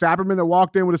mean like Sapperman that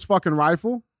walked in with his fucking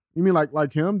rifle? You mean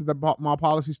like him? Did the mall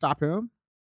policy stop him?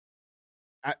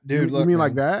 Dude, you look, mean man,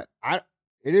 like that?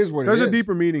 It is what There's it is. a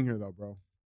deeper meaning here, though, bro.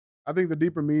 I think the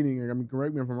deeper meaning, I mean,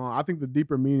 correct me if I'm wrong, I think the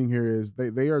deeper meaning here is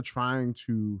they are trying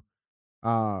to,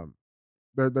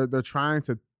 they're trying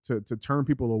to turn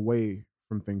people away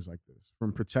from things like this,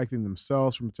 from protecting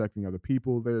themselves, from protecting other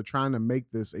people. They're trying to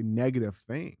make this a negative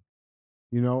thing,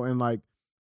 and like,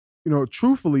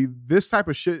 truthfully, this type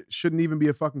of shit shouldn't even be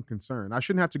a fucking concern. I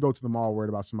shouldn't have to go to the mall worried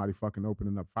about somebody fucking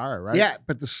opening up fire, right? Yeah,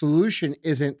 but the solution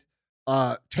isn't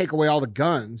take away all the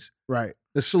guns. Right.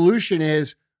 The solution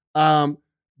is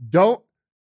don't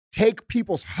take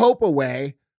people's hope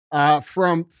away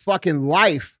from fucking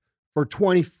life for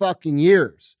 20 fucking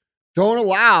years. Don't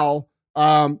allow,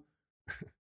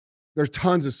 there's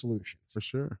tons of solutions. For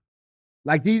sure.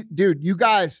 Like dude, you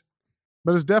guys.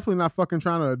 But it's definitely not fucking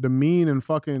trying to demean and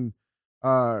fucking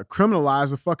criminalize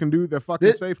the fucking dude that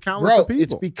fucking saved countless of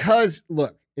people.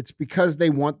 It's because they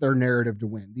want their narrative to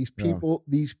win. These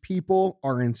people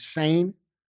are insane.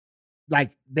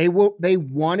 Like they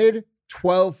wanted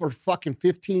 12 or fucking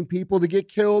 15 people to get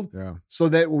killed so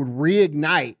that it would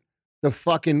reignite the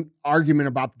fucking argument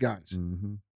about the guns.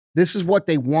 Mm-hmm. This is what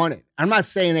they wanted. I'm not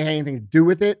saying they had anything to do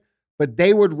with it, but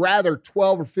they would rather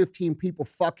 12 or 15 people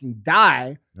fucking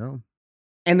die. Yeah.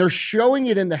 And they're showing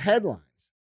it in the headlines.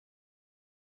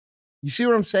 You see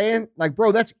what I'm saying? Like,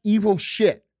 bro, that's evil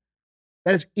shit.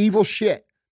 That is evil shit.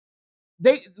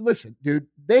 Listen, dude,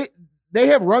 they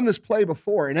have run this play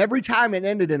before, and every time it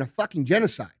ended in a fucking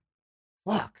genocide.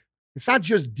 Fuck. It's not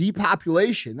just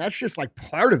depopulation. That's just like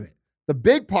part of it. The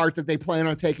big part that they plan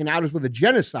on taking out is with a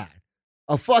genocide,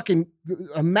 a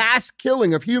mass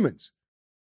killing of humans.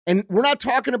 And we're not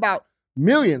talking about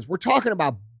millions. We're talking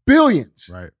about billions.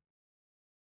 Right.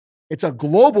 It's a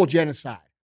global genocide,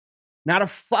 not a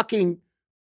fucking,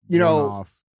 we're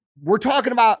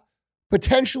talking about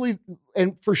potentially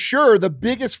and for sure the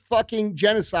biggest fucking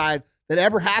genocide that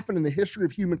ever happened in the history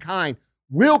of humankind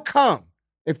will come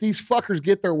if these fuckers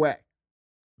get their way.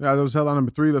 Yeah, that was headline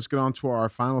number 3. Let's get on to our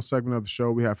final segment of the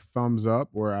show. We have thumbs up,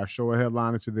 where I show a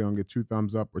headline and say they're going to get 2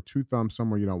 thumbs up or 2 thumbs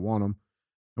somewhere you don't want them.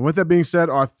 And with that being said,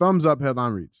 our thumbs up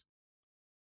headline reads,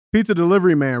 pizza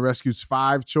delivery man rescues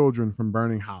 5 children from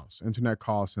burning house. Internet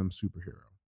calls him superhero.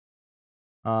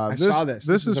 I saw this.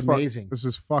 This is amazing. This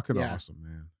is fucking awesome,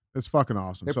 man. It's fucking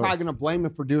awesome. They're probably going to blame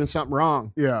him for doing something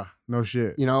wrong. Yeah, no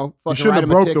shit. You know, he shouldn't have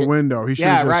broke the window. He should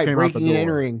have just came out the door. Breaking and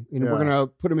entering. And we're going to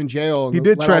put him in jail. And he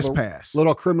did trespass. Let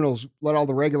all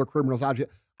the regular criminals out.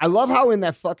 I love how in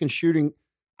that fucking shooting,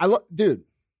 dude,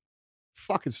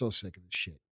 fucking so sick of this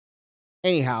shit.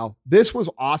 Anyhow, this was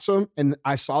awesome, and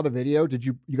I saw the video.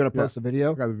 You going to post the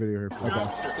video? I got the video here. Okay.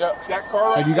 Yeah, that car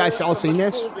right Have you guys all seen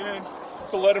this?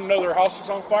 To let them know their house is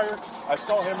on fire. I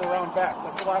saw him around back.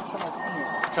 That's the last time I seen him.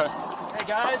 Okay. Hey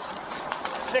guys,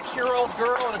 6-year-old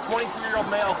girl and a 23-year-old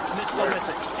male still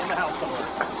missing in the house somewhere.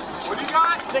 What do you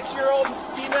got? 6-year-old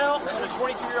female and a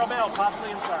 23-year-old male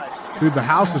possibly inside. Dude, the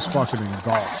house is fucking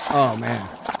engulfed. Oh man,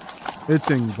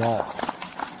 it's engulfed.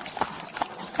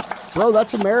 Bro,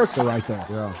 that's America right there.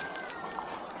 Yeah.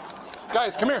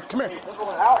 Guys, come here.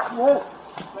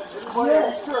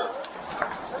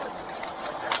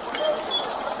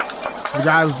 The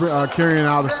guy's carrying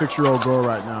out a 6-year-old girl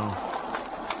right now.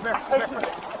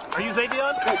 Are you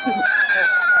Xavion?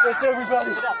 That's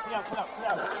everybody. Sit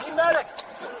down. Need medics.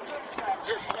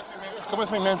 Come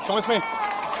with me, man. Come with me.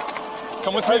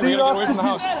 We gotta get away from the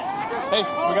house. Hey,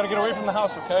 we gotta get away from the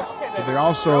house, okay? But they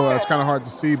also, it's kind of hard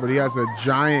to see, but he has a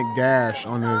giant gash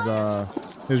on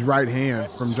his right hand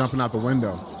from jumping out the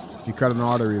window. He cut an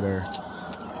artery there.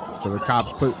 So the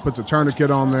cops puts a tourniquet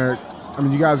on there. I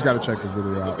mean, you guys got to check this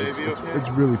video out. It's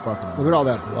really fucking Look at all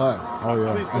that blood. Oh,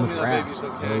 yeah. On the grass.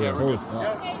 Holy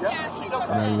fuck.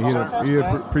 He hit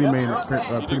a pretty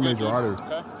major artery.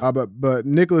 But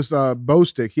Nicholas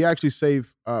Bostic, he actually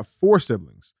saved 4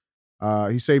 siblings.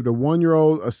 He saved a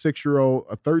 1-year-old, a 6-year-old,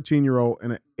 a 13-year-old,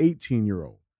 and an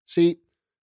 18-year-old. See,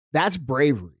 that's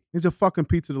bravery. He's a fucking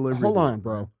pizza delivery. Hold on,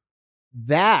 bro.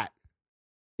 That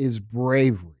is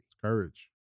bravery. It's courage.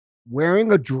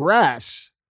 Wearing a dress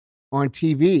on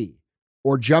TV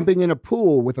or jumping in a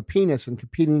pool with a penis and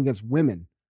competing against women.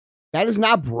 That is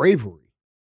not bravery.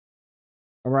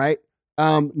 All right?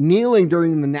 Kneeling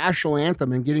during the national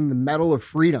anthem and getting the Medal of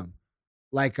Freedom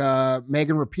like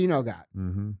Megan Rapinoe got.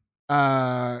 Mm-hmm.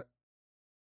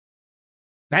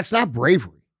 That's not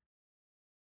bravery.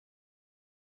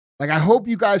 Like, I hope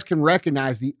you guys can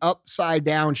recognize the upside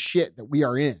down shit that we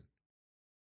are in.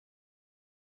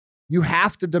 You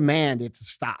have to demand it to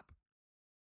stop.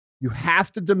 You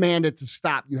have to demand it to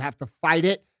stop. You have to fight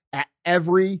it at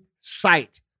every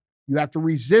site. You have to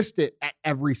resist it at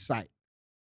every site.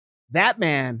 That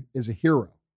man is a hero.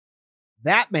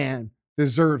 That man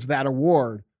deserves that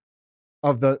award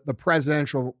of the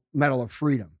Presidential Medal of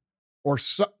Freedom or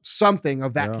something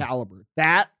of that caliber.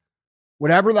 That,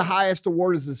 whatever the highest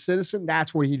award as a citizen,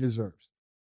 that's what he deserves.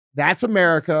 That's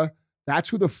America. That's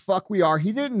who the fuck we are.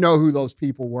 He didn't know who those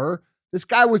people were. This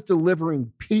guy was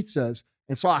delivering pizzas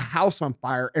and saw a house on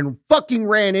fire and fucking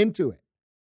ran into it.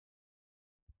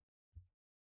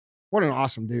 What an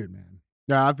awesome dude, man.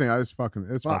 Yeah, I think it's fucking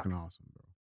awesome, bro.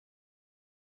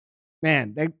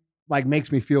 Man, that like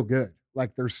makes me feel good.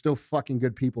 Like there's still fucking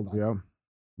good people out there.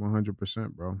 100%,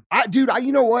 bro.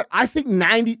 You know what? I think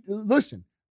 90%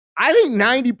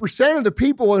 of the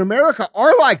people in America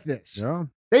are like this. Yeah.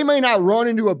 They may not run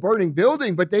into a burning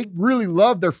building, but they really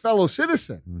love their fellow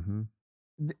citizen. Mm-hmm.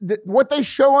 What they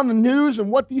show on the news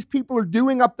and what these people are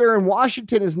doing up there in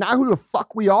Washington is not who the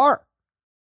fuck we are.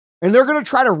 And they're going to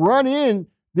try to run in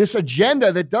this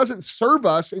agenda that doesn't serve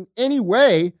us in any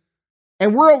way,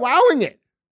 and we're allowing it.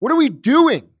 What are we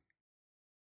doing?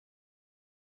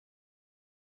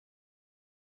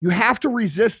 You have to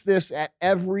resist this at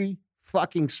every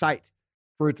fucking site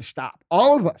for it to stop.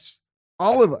 All of us.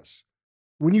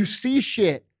 When you see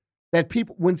shit that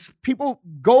when people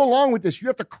go along with this, you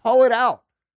have to call it out.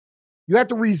 You have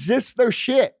to resist their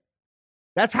shit.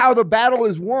 That's how the battle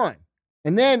is won.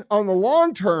 And then on the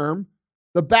long term,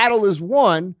 the battle is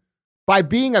won by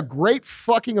being a great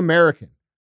fucking American,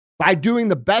 by doing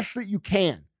the best that you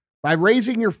can, by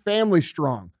raising your family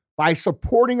strong, by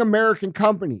supporting American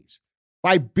companies,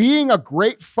 by being a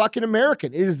great fucking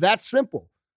American. It is that simple.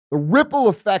 The ripple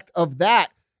effect of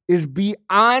that is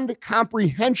beyond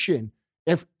comprehension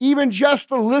if even just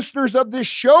the listeners of this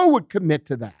show would commit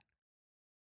to that.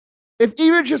 If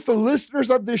even just the listeners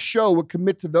of this show would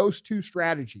commit to those 2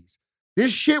 strategies,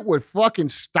 this shit would fucking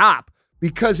stop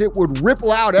because it would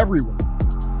ripple out everywhere.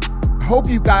 I hope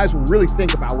you guys will really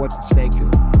think about what's at stake here.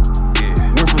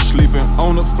 Went from sleeping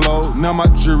on the floor, now my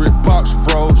jewelry box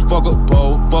froze. Fuck a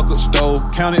bowl, fuck a stove,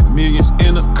 counted millions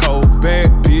in a cold. Bad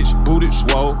bitch, booted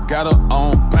swole, got her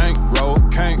on bankroll,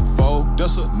 can't fold,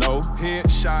 that's a no.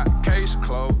 Headshot.